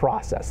that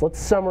process. Let's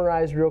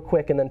summarize real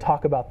quick and then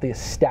talk about the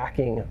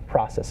stacking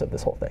process of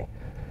this whole thing.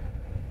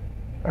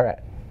 All right,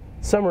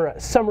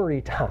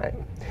 summary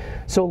time.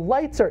 So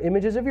lights are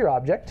images of your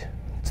object.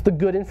 It's the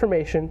good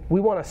information. We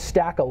want to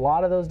stack a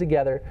lot of those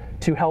together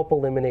to help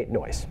eliminate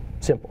noise.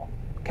 Simple,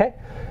 okay?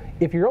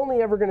 If you're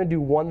only ever going to do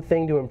one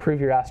thing to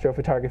improve your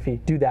astrophotography,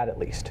 do that at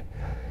least.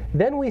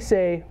 Then we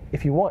say,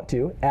 if you want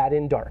to, add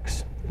in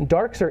darks.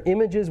 Darks are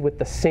images with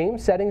the same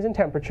settings and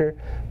temperature,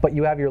 but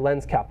you have your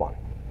lens cap on.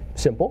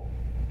 Simple.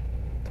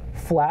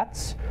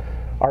 Flats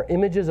are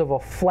images of a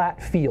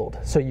flat field.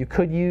 So you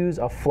could use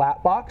a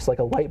flat box, like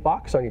a light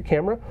box on your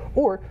camera,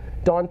 or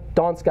dawn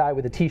sky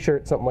with a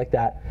t-shirt, something like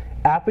that.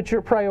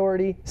 Aperture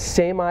priority,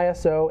 same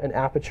ISO and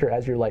aperture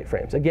as your light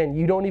frames. Again,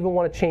 you don't even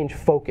want to change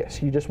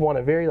focus. You just want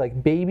to very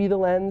like baby the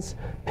lens,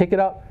 pick it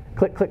up,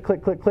 click, click,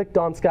 click, click, click,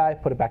 dawn sky,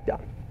 put it back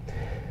down.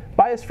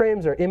 Bias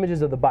frames are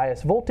images of the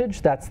bias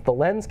voltage. That's the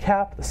lens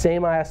cap, the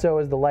same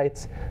ISO as the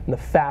lights, and the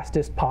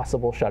fastest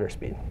possible shutter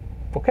speed.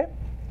 Okay?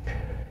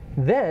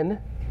 Then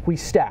we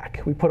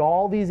stack. We put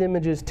all these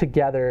images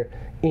together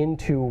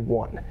into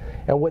one.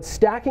 And what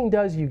stacking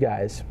does, you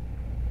guys,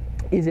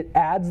 is it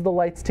adds the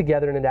lights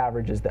together and it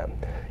averages them.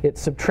 It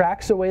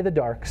subtracts away the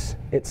darks,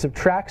 it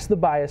subtracts the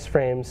bias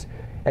frames,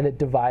 and it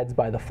divides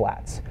by the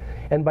flats.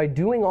 And by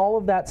doing all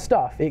of that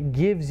stuff, it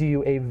gives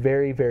you a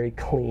very, very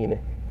clean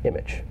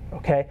image,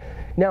 okay?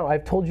 Now,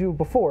 I've told you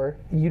before,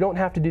 you don't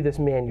have to do this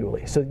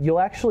manually. So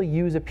you'll actually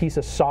use a piece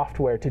of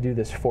software to do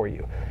this for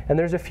you. And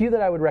there's a few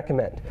that I would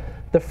recommend.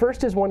 The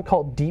first is one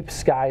called Deep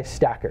Sky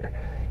Stacker.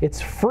 It's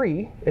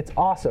free, it's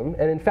awesome,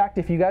 and in fact,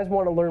 if you guys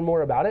want to learn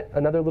more about it,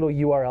 another little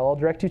URL I'll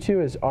direct you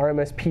to is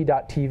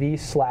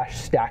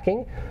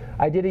rmsp.tv/stacking.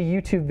 I did a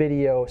YouTube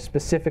video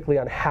specifically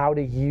on how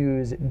to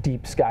use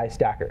Deep Sky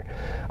Stacker.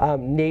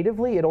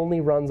 Natively, it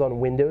only runs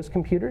on Windows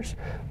computers,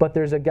 but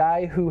there's a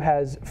guy who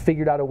has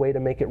figured out a way to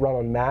make it run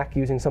on Mac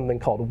using something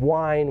called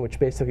Wine, which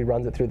basically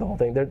runs it through the whole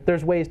thing.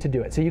 There's ways to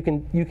do it, so you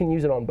can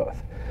use it on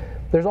both.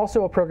 There's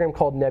also a program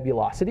called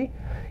Nebulosity.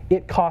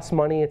 It costs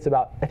money. It's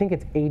about, I think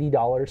it's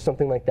 $80,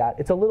 something like that.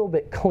 It's a little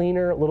bit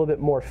cleaner, a little bit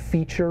more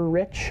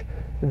feature-rich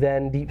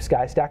than Deep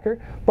Sky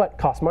Stacker, but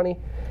costs money.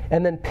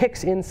 And then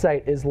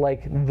PixInsight is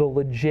like the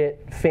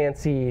legit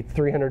fancy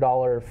 $300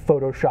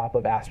 Photoshop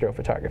of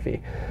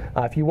astrophotography.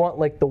 If you want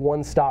like the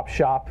one-stop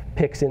shop,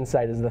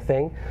 PixInsight is the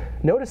thing.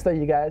 Notice though,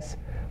 you guys,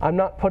 I'm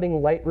not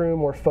putting Lightroom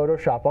or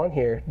Photoshop on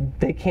here.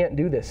 They can't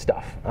do this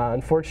stuff.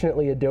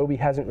 Unfortunately, Adobe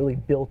hasn't really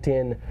built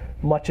in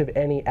much of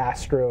any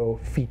Astro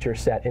feature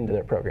set into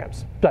their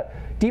programs. But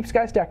Deep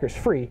Sky Stacker is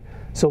free,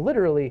 so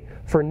literally,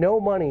 for no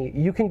money,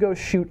 you can go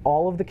shoot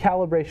all of the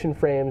calibration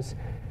frames,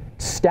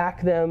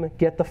 stack them,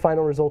 get the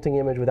final resulting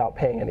image without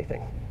paying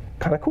anything.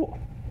 Kind of cool.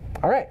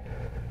 All right.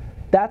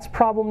 That's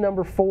problem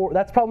number 4.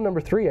 That's problem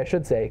number 3, I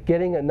should say,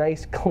 getting a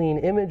nice clean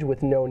image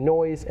with no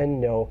noise and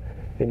no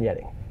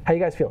vignetting. How you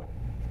guys feeling?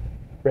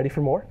 Ready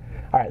for more?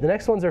 All right, the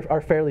next ones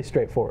are fairly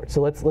straightforward,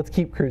 so let's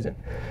keep cruising.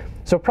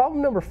 So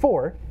problem number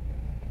 4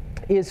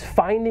 is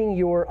finding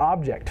your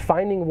object,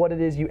 finding what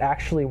it is you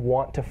actually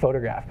want to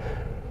photograph,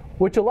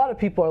 which a lot of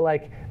people are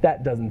like,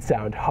 that doesn't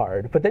sound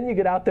hard. But then you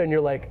get out there and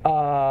you're like,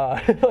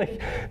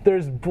 like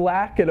there's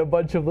black and a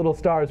bunch of little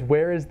stars.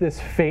 Where is this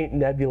faint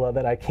nebula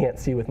that I can't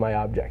see with my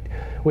object,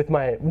 with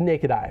my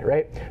naked eye,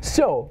 right?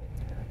 So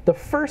the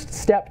first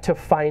step to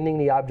finding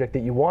the object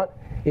that you want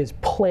is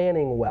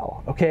planning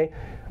well, okay?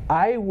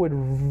 I would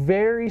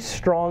very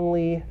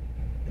strongly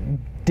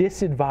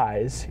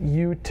disadvise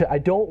you to, I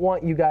don't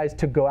want you guys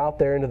to go out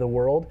there into the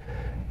world,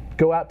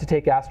 go out to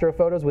take astro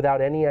photos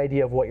without any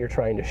idea of what you're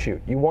trying to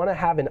shoot. You want to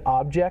have an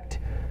object,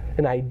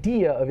 an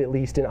idea of at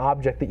least an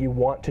object that you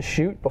want to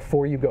shoot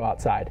before you go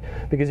outside.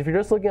 Because if you're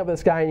just looking up at the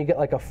sky and you get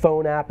like a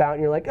phone app out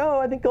and you're like, oh,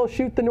 I think I'll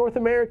shoot the North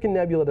American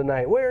nebula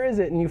tonight. Where is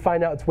it? And you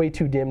find out it's way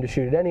too dim to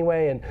shoot it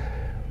anyway. And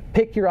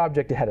pick your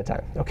object ahead of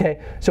time,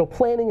 okay? So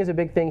planning is a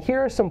big thing.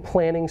 Here are some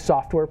planning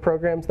software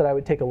programs that I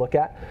would take a look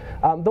at.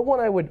 The one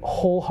I would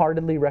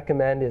wholeheartedly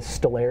recommend is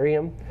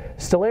Stellarium.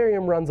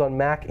 Stellarium runs on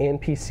Mac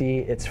and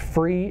PC. It's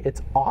free,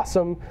 it's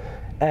awesome,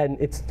 and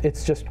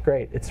it's just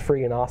great. It's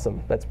free and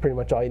awesome. That's pretty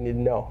much all you need to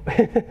know.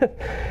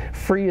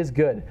 Free is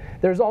good.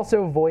 There's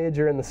also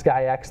Voyager and the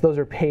SkyX. Those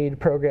are paid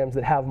programs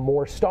that have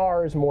more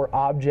stars, more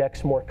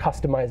objects, more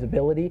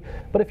customizability.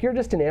 But if you're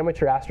just an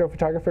amateur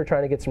astrophotographer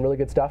trying to get some really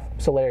good stuff,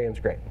 Stellarium's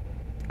great.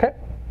 Okay?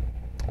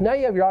 Now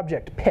you have your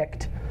object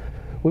picked.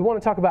 We want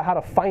to talk about how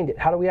to find it.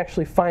 How do we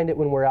actually find it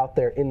when we're out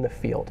there in the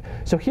field?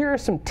 So here are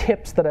some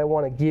tips that I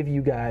want to give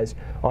you guys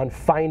on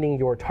finding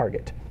your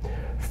target.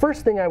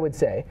 First thing I would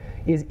say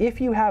is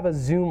if you have a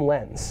zoom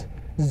lens,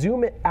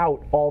 zoom it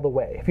out all the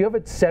way. If you have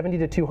a 70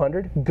 to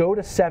 200, go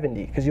to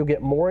 70 because you'll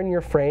get more in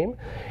your frame.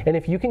 And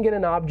if you can get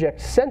an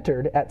object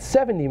centered at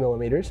 70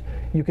 millimeters,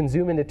 you can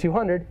zoom into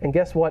 200 and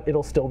guess what?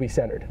 It'll still be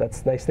centered.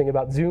 That's the nice thing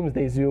about zooms.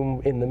 They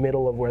zoom in the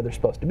middle of where they're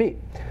supposed to be.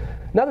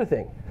 Another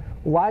thing,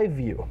 live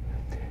view.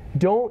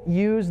 Don't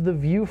use the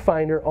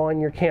viewfinder on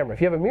your camera.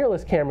 If you have a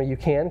mirrorless camera, you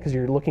can because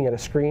you're looking at a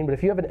screen. But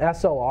if you have an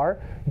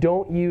SLR,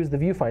 don't use the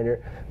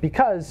viewfinder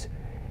because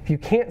if you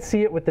can't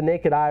see it with the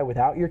naked eye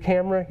without your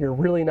camera, you're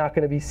really not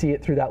going to see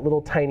it through that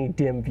little tiny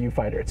dim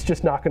viewfinder. It's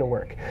just not going to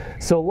work.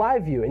 So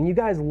live view, and you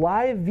guys,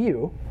 live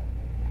view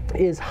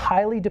is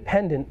highly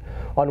dependent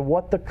on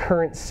what the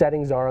current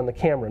settings are on the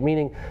camera,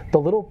 meaning the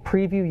little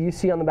preview you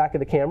see on the back of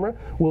the camera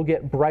will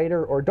get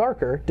brighter or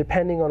darker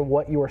depending on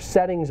what your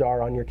settings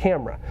are on your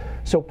camera.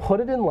 So put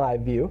it in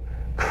live view,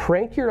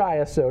 crank your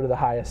ISO to the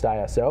highest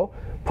ISO,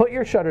 put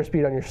your shutter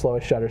speed on your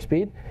slowest shutter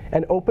speed,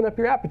 and open up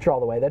your aperture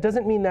all the way. That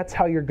doesn't mean that's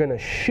how you're going to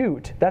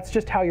shoot. That's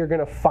just how you're going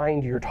to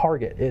find your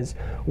target, is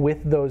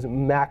with those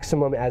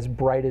maximum as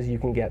bright as you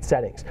can get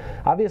settings.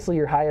 Obviously,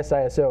 your highest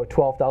ISO,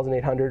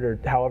 12,800 or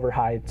however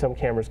high some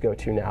cameras go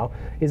to now,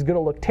 is going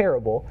to look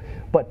terrible,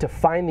 but to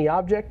find the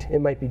object, it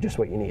might be just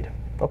what you need.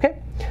 Okay?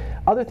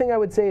 Other thing I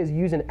would say is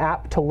use an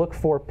app to look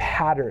for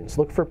patterns,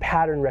 look for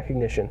pattern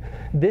recognition.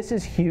 This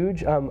is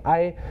huge.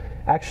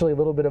 Actually, a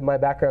little bit of my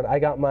background, I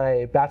got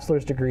my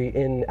bachelor's degree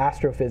in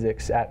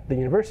astrophysics at the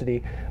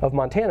University of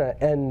Montana,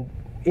 and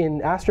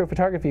in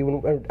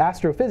astrophotography,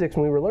 astrophysics,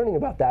 when we were learning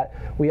about that,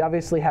 we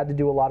obviously had to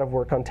do a lot of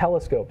work on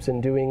telescopes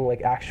and doing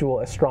like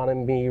actual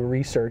astronomy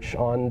research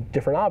on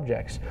different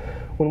objects.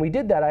 When we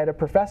did that, I had a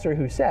professor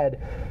who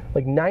said,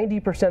 like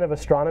 90% of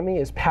astronomy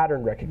is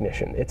pattern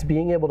recognition. It's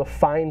being able to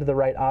find the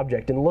right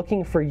object and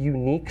looking for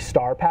unique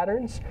star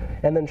patterns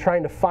and then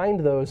trying to find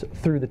those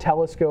through the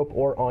telescope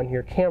or on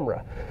your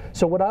camera.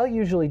 So what I'll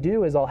usually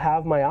do is I'll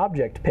have my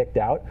object picked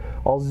out,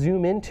 I'll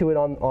zoom into it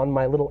on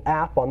my little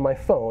app on my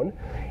phone,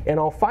 and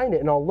I'll find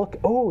it and I'll look,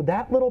 oh,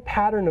 that little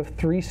pattern of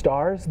 3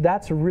 stars,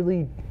 that's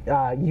really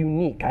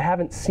unique. I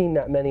haven't seen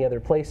that many other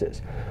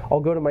places. I'll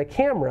go to my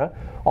camera,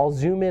 I'll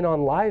zoom in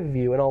on live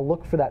view, and I'll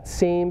look for that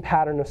same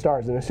pattern of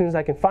stars. And as soon as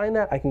I can find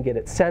that, I can get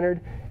it centered,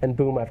 and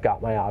boom, I've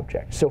got my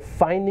object. So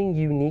finding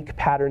unique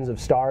patterns of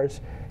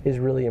stars is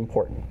really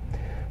important.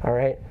 All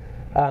right.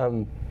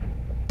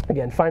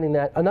 Again, finding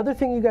that. Another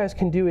thing you guys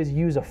can do is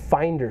use a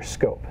finder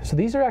scope. So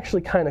these are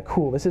actually kind of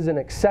cool. This is an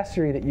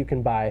accessory that you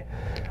can buy.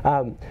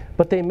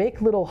 But they make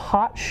little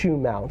hot shoe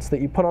mounts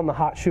that you put on the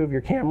hot shoe of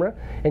your camera,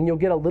 and you'll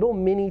get a little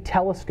mini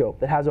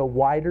telescope that has a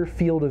wider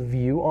field of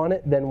view on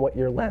it than what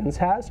your lens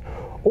has,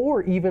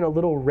 or even a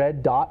little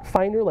red dot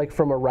finder, like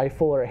from a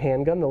rifle or a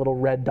handgun, the little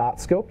red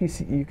dot scope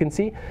you can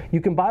see.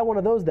 You can buy one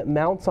of those that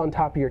mounts on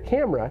top of your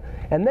camera,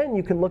 and then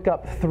you can look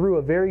up through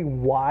a very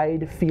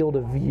wide field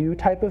of view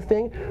type of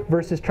thing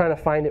versus trying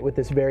to find it with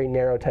this very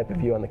narrow type of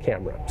view on the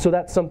camera. So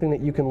that's something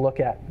that you can look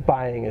at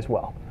buying as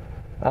well.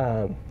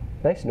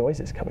 Nice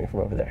noises coming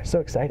from over there.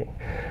 So exciting.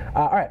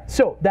 All right,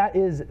 so that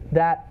is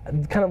that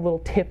kind of little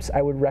tips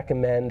I would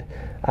recommend.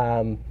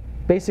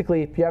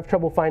 Basically, if you have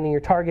trouble finding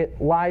your target,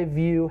 live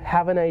view,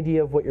 have an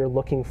idea of what you're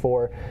looking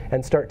for,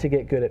 and start to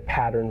get good at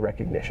pattern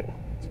recognition.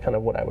 That's kind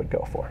of what I would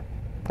go for.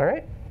 All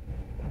right?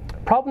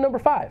 Problem number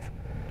 5,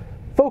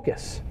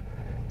 focus.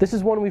 This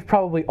is one we've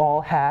probably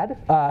all had.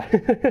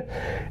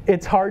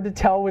 It's hard to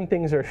tell when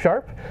things are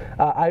sharp.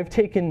 I've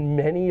taken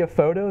many a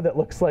photo that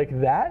looks like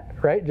that,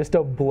 right? Just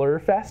a blur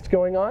fest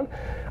going on.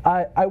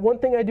 One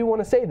thing I do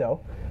want to say though,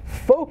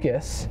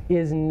 focus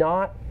is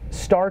not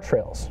star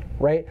trails,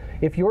 right?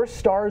 If your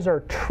stars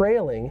are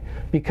trailing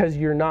because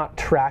you're not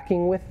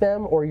tracking with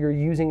them or you're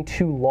using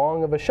too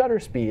long of a shutter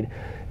speed,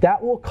 that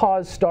will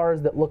cause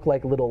stars that look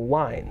like little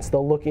lines.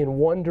 They'll look in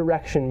one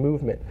direction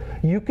movement.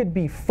 You could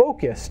be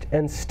focused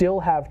and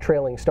still have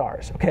trailing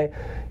stars, okay?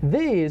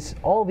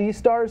 All these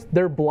stars,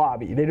 they're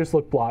blobby. They just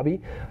look blobby.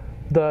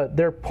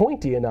 They're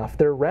pointy enough,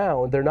 they're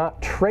round, they're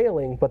not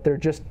trailing, but they're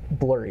just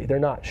blurry, they're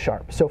not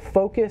sharp. So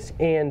focus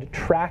and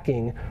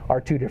tracking are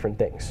two different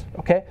things,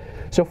 okay?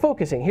 So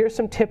focusing, here's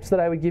some tips that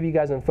I would give you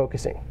guys on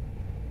focusing.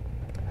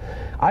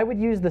 I would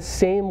use the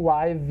same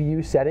live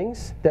view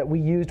settings that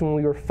we used when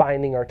we were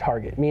finding our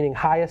target, meaning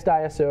highest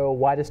ISO,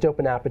 widest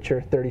open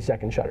aperture,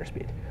 30-second shutter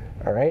speed,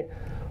 all right?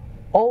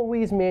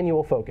 Always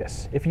manual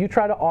focus. If you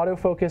try to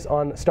autofocus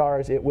on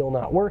stars, it will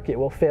not work. It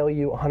will fail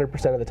you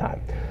 100% of the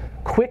time.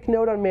 Quick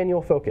note on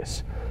manual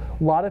focus.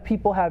 A lot of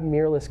people have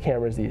mirrorless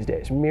cameras these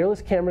days.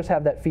 Mirrorless cameras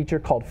have that feature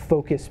called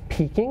focus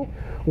peaking,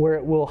 where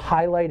it will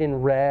highlight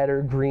in red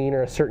or green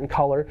or a certain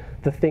color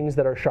the things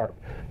that are sharp.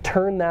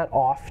 Turn that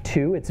off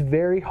too. It's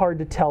very hard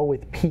to tell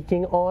with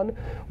peaking on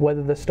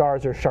whether the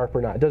stars are sharp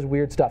or not. It does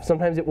weird stuff.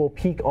 Sometimes it will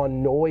peak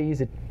on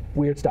noise,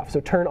 weird stuff. So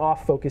turn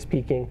off focus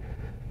peaking.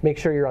 Make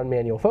sure you're on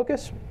manual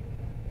focus.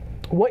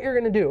 What you're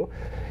going to do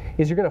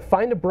is you're going to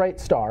find a bright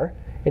star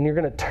and you're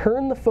going to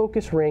turn the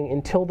focus ring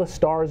until the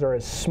stars are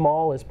as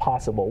small as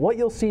possible. What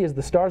you'll see is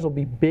the stars will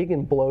be big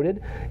and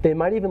bloated. They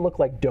might even look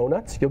like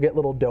donuts. You'll get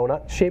little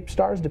donut-shaped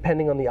stars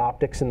depending on the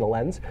optics in the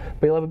lens.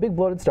 But you'll have a big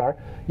bloated star.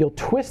 You'll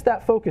twist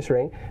that focus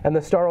ring and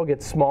the star will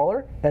get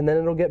smaller and then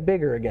it'll get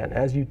bigger again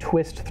as you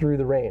twist through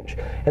the range.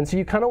 And so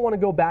you kind of want to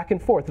go back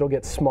and forth. It'll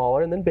get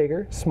smaller and then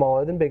bigger,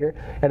 smaller than bigger,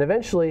 and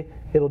eventually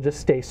it'll just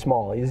stay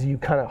small as you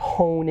kind of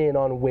hone in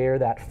on where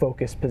that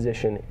focus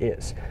position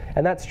is.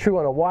 And that's true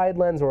on a wide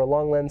lens or a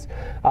long lens.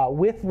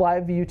 With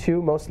live view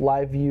too, most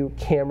live view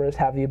cameras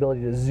have the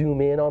ability to zoom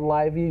in on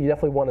live view. You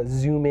definitely want to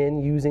zoom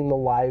in using the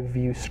live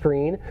view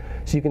screen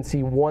so you can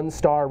see one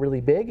star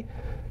really big.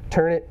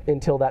 Turn it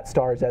until that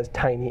star is as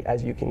tiny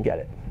as you can get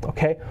it,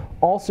 okay?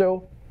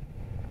 Also,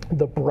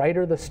 the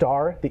brighter the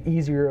star, the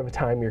easier of a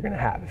time you're going to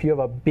have. If you have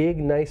a big,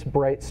 nice,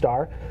 bright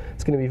star,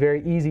 it's going to be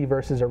very easy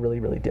versus a really,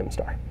 really dim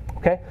star,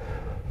 okay?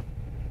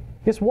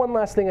 Just one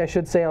last thing I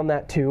should say on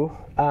that too,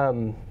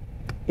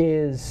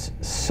 is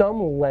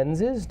some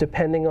lenses,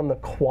 depending on the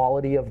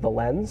quality of the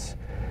lens,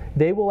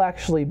 they will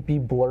actually be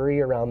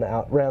blurry around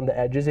the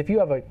edges. If you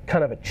have a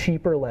kind of a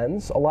cheaper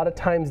lens, a lot of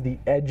times the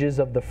edges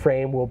of the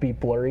frame will be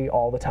blurry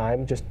all the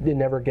time, just it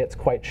never gets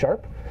quite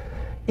sharp.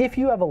 If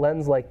you have a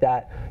lens like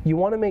that, you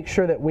want to make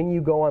sure that when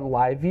you go on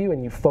live view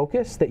and you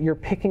focus, that you're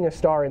picking a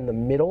star in the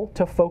middle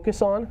to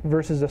focus on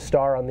versus a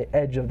star on the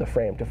edge of the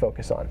frame to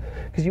focus on.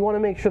 Because you want to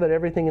make sure that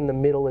everything in the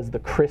middle is the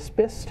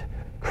crispest,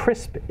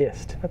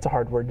 that's a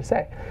hard word to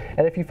say.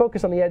 And if you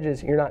focus on the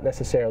edges, you're not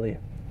necessarily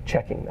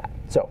checking that.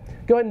 So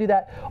go ahead and do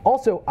that.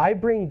 Also, I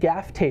bring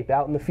gaff tape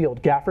out in the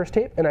field, gaffer's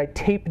tape, and I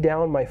tape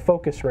down my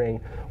focus ring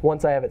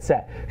once I have it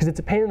set. Because it's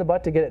a pain in the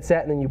butt to get it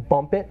set and then you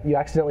bump it, you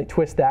accidentally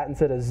twist that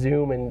instead of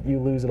zoom and you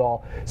lose it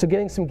all. So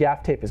getting some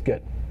gaff tape is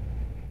good.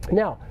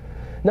 Now,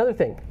 another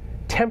thing,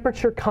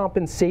 temperature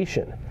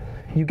compensation.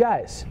 You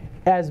guys,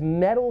 as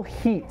metal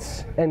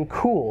heats and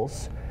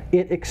cools,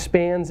 it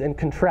expands and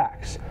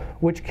contracts,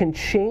 which can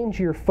change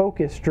your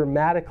focus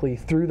dramatically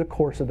through the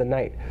course of the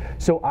night.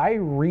 So I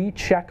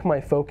recheck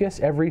my focus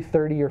every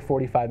 30 or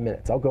 45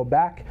 minutes. I'll go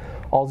back,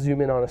 I'll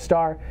zoom in on a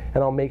star,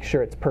 and I'll make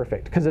sure it's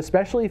perfect. Because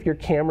especially if your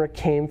camera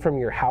came from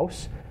your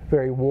house,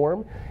 very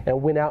warm, and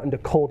went out into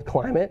cold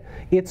climate,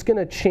 it's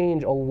gonna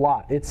change a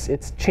lot.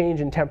 Its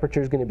change in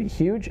temperature is gonna be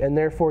huge, and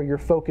therefore your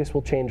focus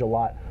will change a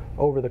lot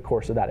over the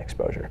course of that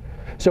exposure.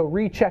 So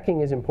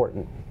rechecking is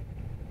important.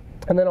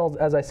 And then I'll,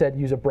 as I said,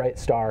 use a bright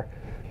star.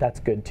 That's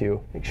good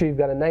too. Make sure you've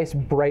got a nice,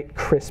 bright,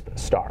 crisp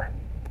star.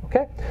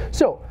 Okay?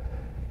 So,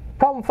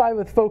 problem 5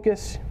 with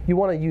focus, you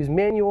want to use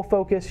manual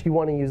focus, you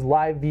want to use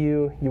live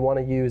view, you want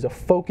to use a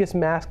focus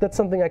mask. That's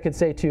something I could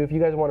say too if you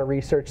guys want to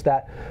research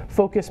that.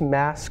 Focus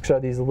masks are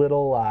these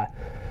little,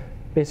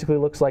 basically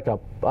looks like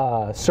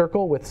a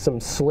circle with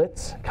some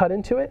slits cut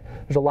into it.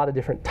 There's a lot of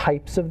different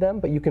types of them,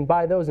 but you can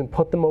buy those and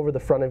put them over the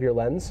front of your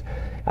lens.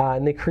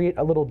 And they create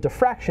a little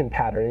diffraction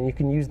pattern, and you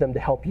can use them to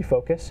help you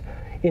focus.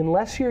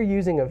 Unless you're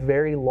using a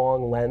very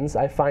long lens,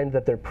 I find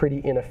that they're pretty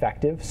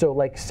ineffective. So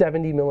like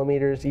 70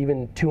 millimeters,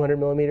 even 200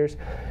 millimeters,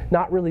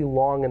 not really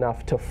long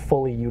enough to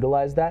fully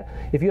utilize that.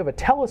 If you have a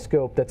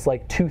telescope that's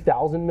like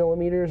 2,000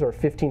 millimeters or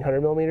 1,500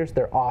 millimeters,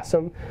 they're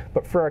awesome.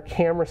 But for our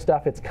camera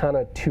stuff, it's kind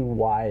of too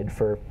wide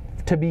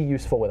to be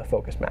useful with a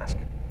focus mask.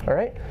 All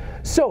right?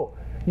 So,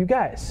 you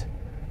guys,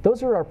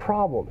 Those are our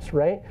problems,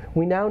 right?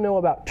 We now know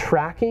about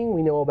tracking,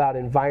 we know about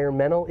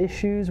environmental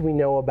issues, we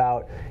know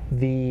about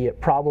the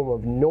problem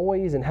of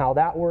noise and how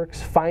that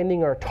works,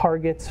 finding our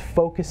targets,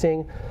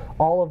 focusing,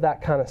 all of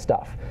that kind of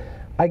stuff.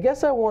 I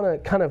guess I want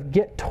to kind of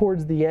get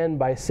towards the end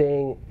by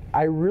saying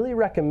I really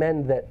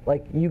recommend that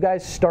you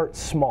guys start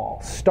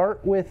small.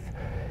 Start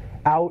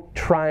without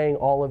trying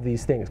all of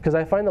these things, because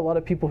I find a lot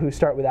of people who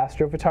start with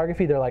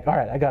astrophotography, they're like, all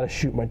right, I got to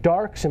shoot my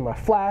darks and my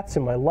flats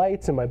and my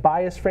lights and my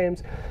bias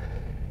frames.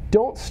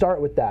 Don't start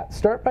with that.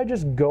 Start by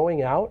just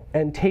going out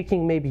and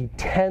taking maybe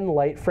 10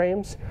 light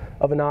frames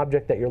of an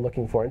object that you're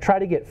looking for and try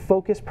to get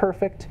focus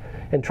perfect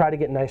and try to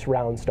get nice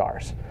round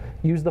stars.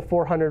 Use the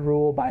 400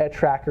 rule, buy a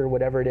tracker,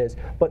 whatever it is,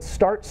 but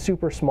start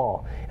super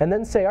small and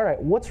then say, all right,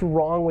 what's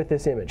wrong with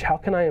this image? How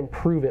can I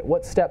improve it?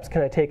 What steps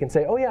can I take? And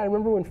say, oh yeah, I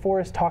remember when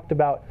Forrest talked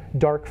about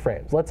dark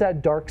frames. Let's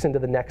add darks into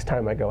the next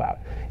time I go out.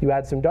 You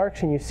add some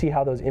darks and you see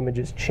how those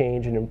images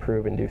change and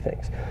improve and do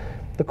things.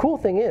 The cool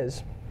thing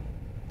is,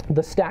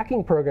 the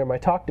stacking program I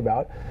talked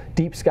about,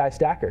 Deep Sky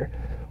Stacker,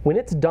 when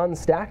it's done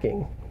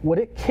stacking, what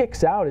it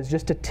kicks out is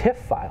just a TIFF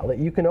file that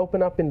you can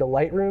open up into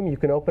Lightroom, you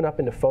can open up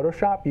into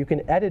Photoshop, you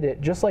can edit it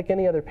just like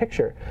any other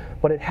picture,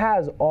 but it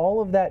has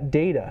all of that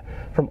data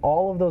from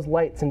all of those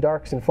lights and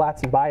darks and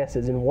flats and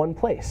biases in one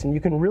place, and you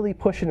can really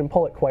push it and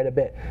pull it quite a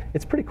bit.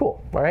 It's pretty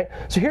cool, all right?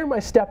 So here are my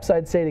steps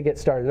I'd say to get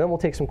started, and then we'll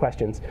take some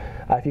questions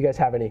if you guys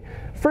have any.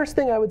 First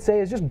thing I would say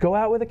is just go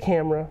out with a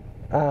camera.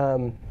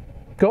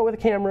 Go out with a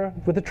camera,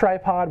 with a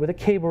tripod, with a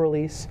cable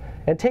release,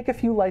 and take a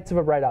few lights of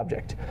a bright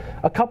object.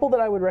 A couple that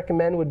I would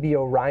recommend would be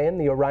Orion.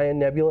 The Orion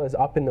Nebula is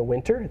up in the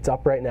winter. It's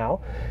up right now.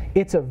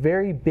 It's a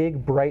very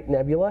big, bright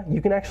nebula.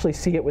 You can actually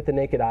see it with the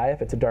naked eye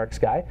if it's a dark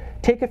sky.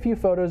 Take a few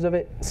photos of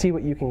it, see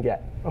what you can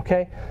get,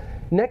 okay?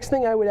 Next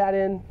thing I would add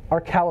in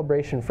are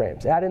calibration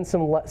frames. Add in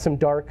some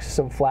darks,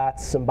 some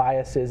flats, some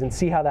biases, and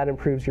see how that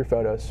improves your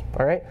photos,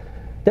 all right?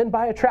 Then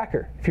buy a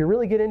tracker. If you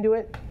really get into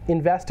it,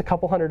 invest a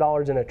couple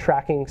 $100s in a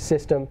tracking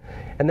system,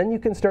 and then you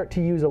can start to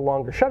use a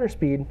longer shutter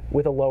speed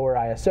with a lower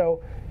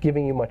ISO,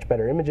 giving you much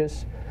better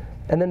images.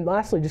 And then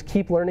lastly, just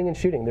keep learning and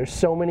shooting. There's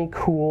so many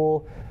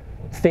cool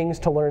things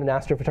to learn in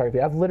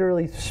astrophotography. I've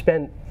literally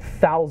spent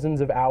thousands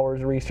of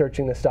hours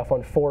researching this stuff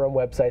on forum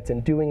websites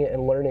and doing it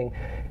and learning,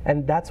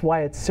 and that's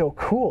why it's so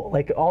cool.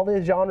 Like all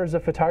the genres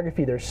of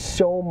photography, there's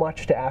so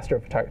much to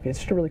astrophotography. It's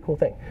just a really cool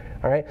thing.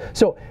 All right,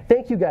 so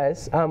thank you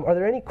guys. Are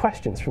there any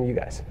questions from you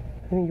guys?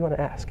 Anything you want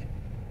to ask?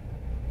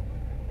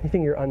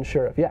 Anything you're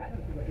unsure of? Yeah.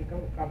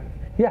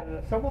 Yeah.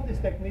 Some of these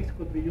techniques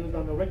could be used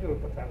on a regular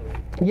photography.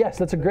 Yes,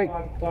 that's a great.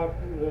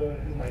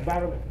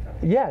 Environment.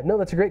 Yeah, no,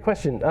 that's a great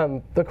question.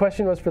 The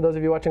question was, for those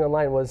of you watching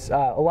online, was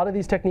a lot of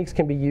these techniques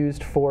can be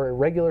used for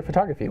regular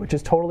photography, which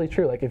is totally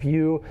true. Like if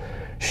you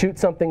shoot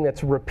something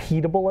that's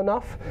repeatable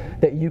enough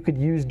that you could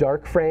use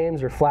dark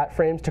frames or flat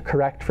frames to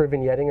correct for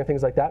vignetting or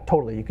things like that,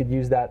 totally. You could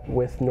use that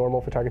with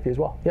normal photography as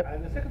well. Yep.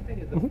 And the second thing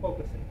is the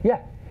focusing.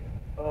 Yeah.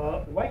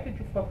 Why can't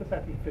you focus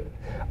at infinity?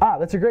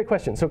 That's a great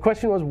question. So the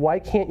question was, why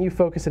can't you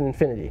focus at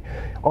infinity?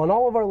 On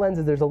all of our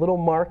lenses, there's a little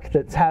mark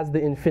that has the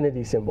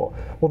infinity symbol.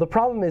 Well, the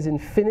problem is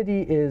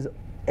infinity is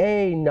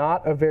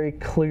not a very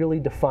clearly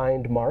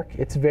defined mark.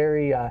 It's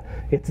very,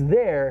 it's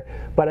there,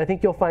 but I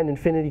think you'll find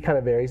infinity kind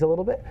of varies a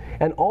little bit.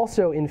 And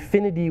also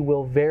infinity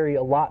will vary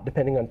a lot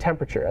depending on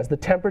temperature. As the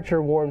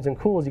temperature warms and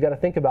cools, you got to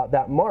think about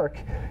that mark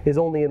is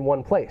only in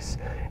one place.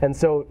 And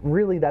so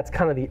really that's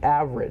kind of the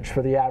average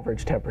for the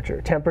average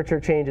temperature.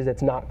 Temperature changes,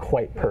 it's not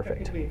quite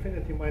perfect.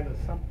 Infinity minus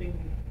something,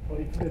 or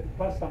infinity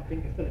plus something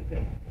is still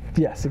infinity.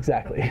 Yes,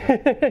 exactly.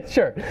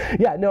 Sure.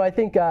 Yeah, no, I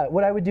think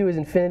what I would do is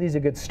infinity is a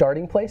good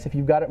starting place. If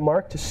you've got it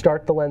marked, to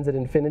start the lens at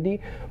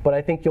infinity, but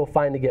I think you'll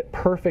find to get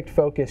perfect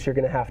focus, you're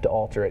going to have to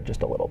alter it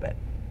just a little bit.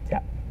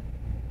 Yeah.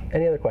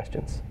 Any other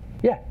questions?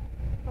 Yeah.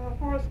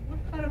 Forrest, what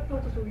kind of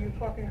filters were you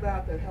talking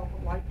about that help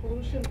with light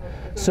pollution? Is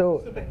there So,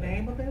 a specific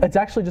name of it? It's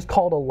actually just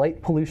called a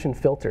light pollution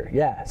filter.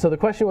 Yeah. So the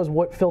question was,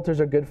 what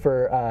filters are good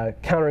for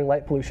countering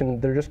light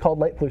pollution? They're just called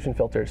light pollution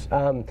filters.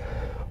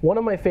 One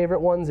of my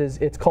favorite ones is,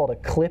 it's called a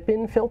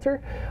clip-in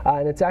filter,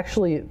 and it's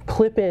actually,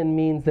 clip-in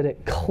means that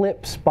it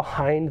clips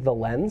behind the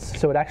lens,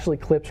 so it actually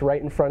clips right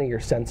in front of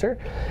your sensor,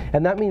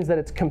 and that means that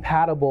it's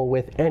compatible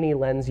with any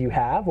lens you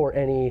have or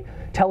any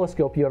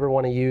telescope you ever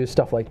want to use,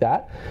 stuff like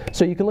that.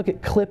 So you can look at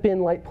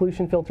clip-in light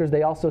pollution filters.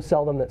 They also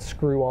sell them that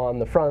screw on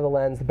the front of the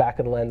lens, the back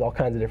of the lens, all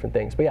kinds of different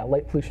things. But yeah,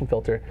 light pollution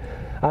filter.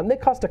 They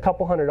cost a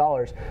couple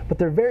 $100s, but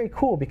they're very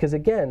cool because,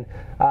 again,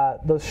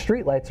 those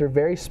street lights are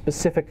very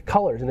specific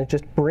colors, and it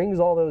just brings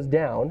all those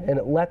down, and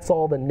it lets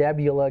all the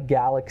nebula,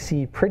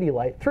 galaxy, pretty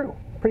light through.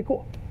 Pretty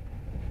cool.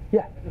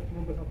 Yeah. I just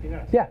remember something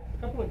else. Yeah.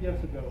 A couple of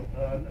years ago,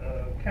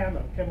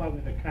 Canon came out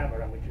with a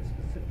camera which is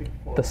specific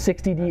for the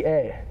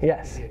 60DA.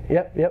 Yes.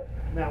 Yep.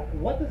 Now,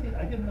 what does it?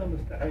 I didn't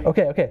understand.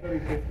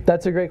 Okay.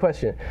 That's a great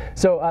question.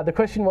 So the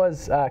question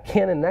was,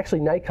 Canon and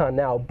actually Nikon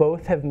now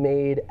both have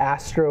made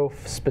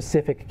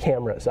astro-specific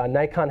cameras.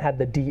 Nikon had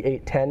the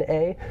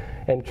D810A,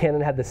 and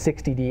Canon had the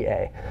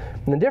 60D-A.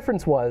 And the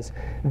difference was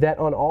that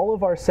on all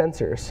of our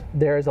sensors,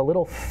 there's a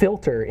little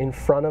filter in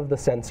front of the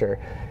sensor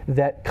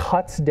that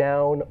cuts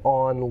down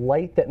on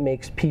light that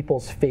makes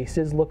people's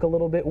faces look a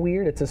little bit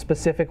weird. It's a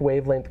specific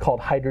wavelength called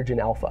hydrogen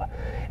alpha.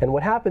 And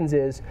what happens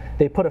is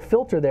they put a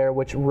filter there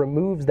which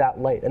removes that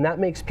light, and that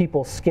makes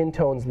people's skin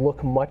tones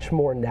look much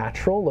more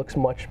natural, looks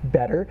much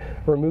better,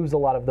 removes a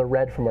lot of the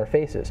red from our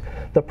faces.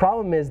 The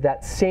problem is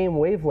that same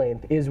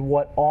wavelength is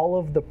what all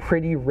of the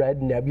pretty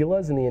red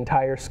nebulas in the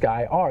entire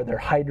sky are. They're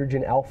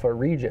hydrogen alpha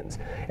regions,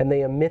 and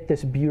they emit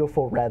this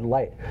beautiful red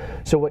light.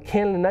 So what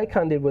Canon and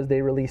Nikon did was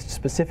they released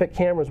specific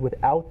cameras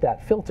without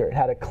that filter. It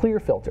had a clear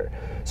filter.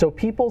 So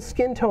people's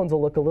skin tones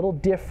will look a little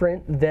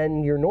different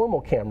than your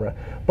normal camera,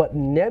 but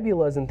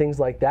nebulas and things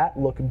like that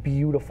look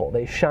beautiful.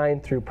 They shine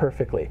through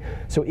perfectly.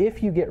 So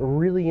if you get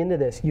really into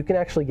this, you can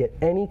actually get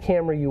any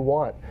camera you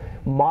want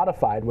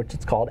modified, which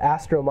it's called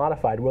astro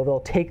modified, where they'll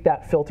take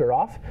that filter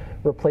off,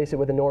 replace it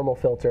with a normal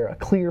filter, a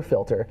clear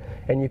filter,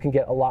 and you can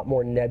get a lot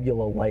more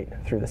nebula light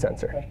through the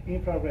sensor. Like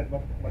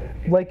infrared,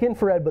 Like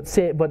infrared,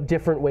 but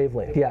different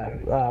wavelength. Yeah,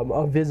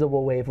 a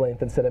visible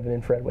wavelength instead of an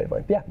infrared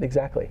wavelength. Yeah,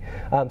 exactly.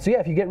 So yeah,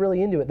 if you get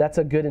really into it, that's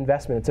a good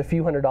investment. It's a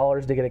few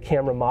 $100s to get a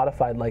camera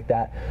modified like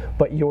that,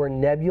 but your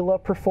nebula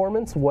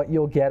performance, what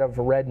you'll get of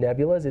red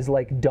nebulas, is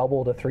like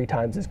double to 3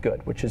 times as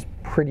good, which is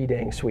pretty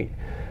dang sweet.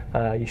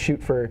 You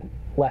shoot for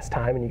less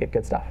time and you get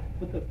good stuff.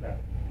 What does that?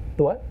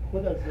 The what?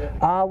 What does that?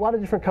 A lot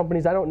of different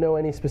companies. I don't know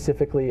any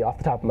specifically off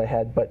the top of my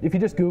head, but if you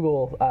just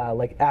Google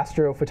like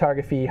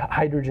astrophotography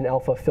hydrogen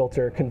alpha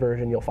filter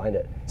conversion, you'll find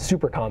it.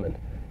 Super common.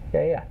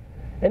 Yeah, yeah.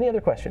 Any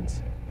other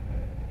questions?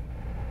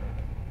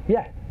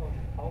 Yeah.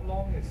 How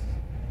long is,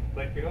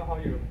 like, you know how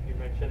you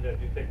mentioned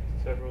that you take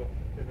several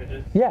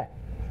images? Yeah.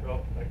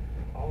 Throughout, like,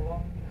 how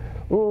long?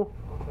 Mm.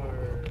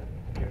 For,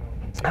 you know,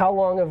 How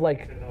long of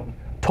like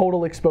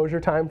total exposure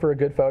time for a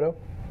good photo?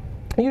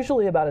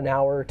 Usually about an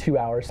hour or 2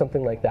 hours,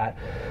 something like that.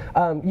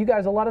 You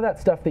guys, a lot of that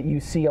stuff that you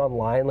see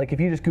online, like if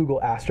you just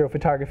Google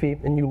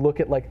astrophotography and you look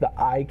at like the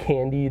eye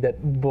candy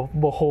that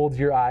beholds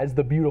your eyes,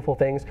 the beautiful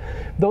things,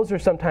 those are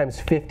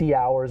sometimes 50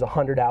 hours,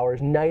 100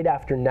 hours, night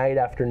after night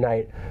after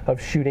night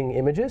of shooting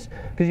images.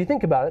 Because you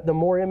think about it, the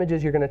more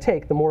images you're going to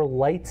take, the more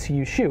lights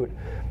you shoot,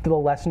 the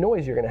less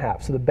noise you're going to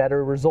have, so the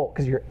better result,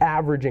 because you're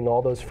averaging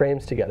all those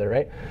frames together,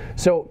 right?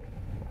 So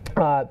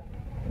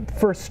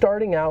for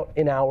starting out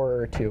an hour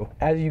or 2,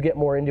 as you get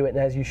more into it and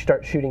as you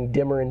start shooting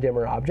dimmer and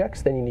dimmer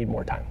objects, then you need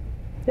more time.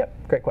 Yep,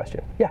 great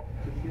question. Yeah?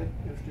 Did you get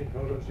interesting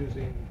photos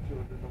using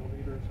 200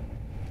 millimeters?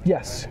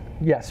 Yes,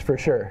 yes, for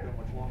sure.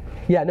 How much longer?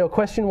 Yeah, no,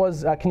 question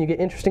was, can you get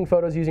interesting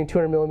photos using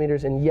 200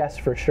 millimeters? And yes,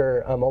 for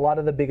sure. A lot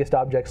of the biggest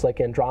objects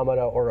like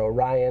Andromeda or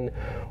Orion,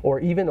 or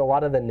even a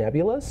lot of the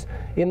nebulas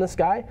in the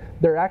sky,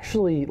 they're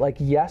actually like,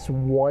 yes,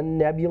 one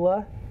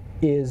nebula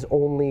is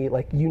only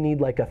like, you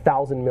need like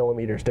 1,000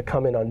 millimeters to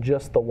come in on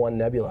just the one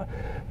nebula.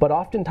 But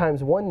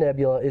oftentimes one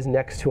nebula is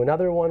next to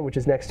another one, which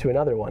is next to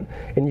another one.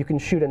 And you can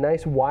shoot a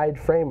nice wide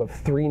frame of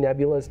 3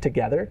 nebulas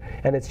together,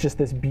 and it's just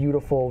this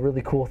beautiful,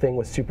 really cool thing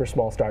with super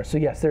small stars. So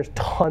yes, there's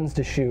tons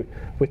to shoot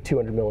with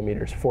 200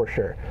 millimeters for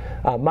sure.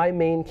 My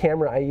main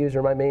camera I use,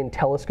 or my main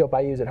telescope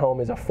I use at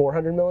home, is a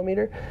 400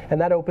 millimeter, and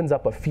that opens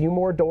up a few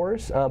more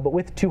doors. But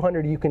with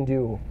 200, you can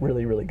do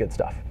really, really good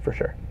stuff for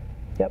sure.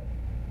 Yep.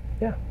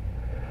 Yeah.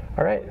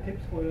 All right.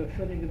 Tips for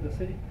shooting in the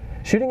city?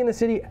 Shooting in the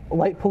city,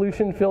 light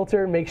pollution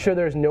filter, make sure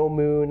there's no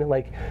moon,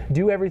 like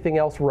do everything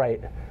else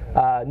right.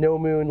 No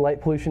moon,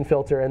 light pollution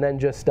filter, and then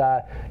just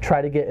try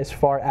to get as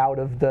far out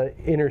of the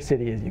inner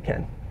city as you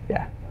can.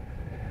 Yeah.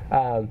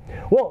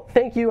 Well,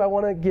 thank you. I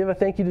want to give a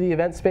thank you to the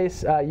event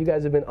space. You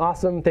guys have been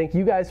awesome. Thank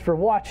you guys for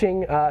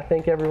watching.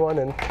 Thank everyone,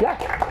 and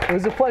yeah, it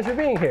was a pleasure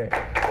being here.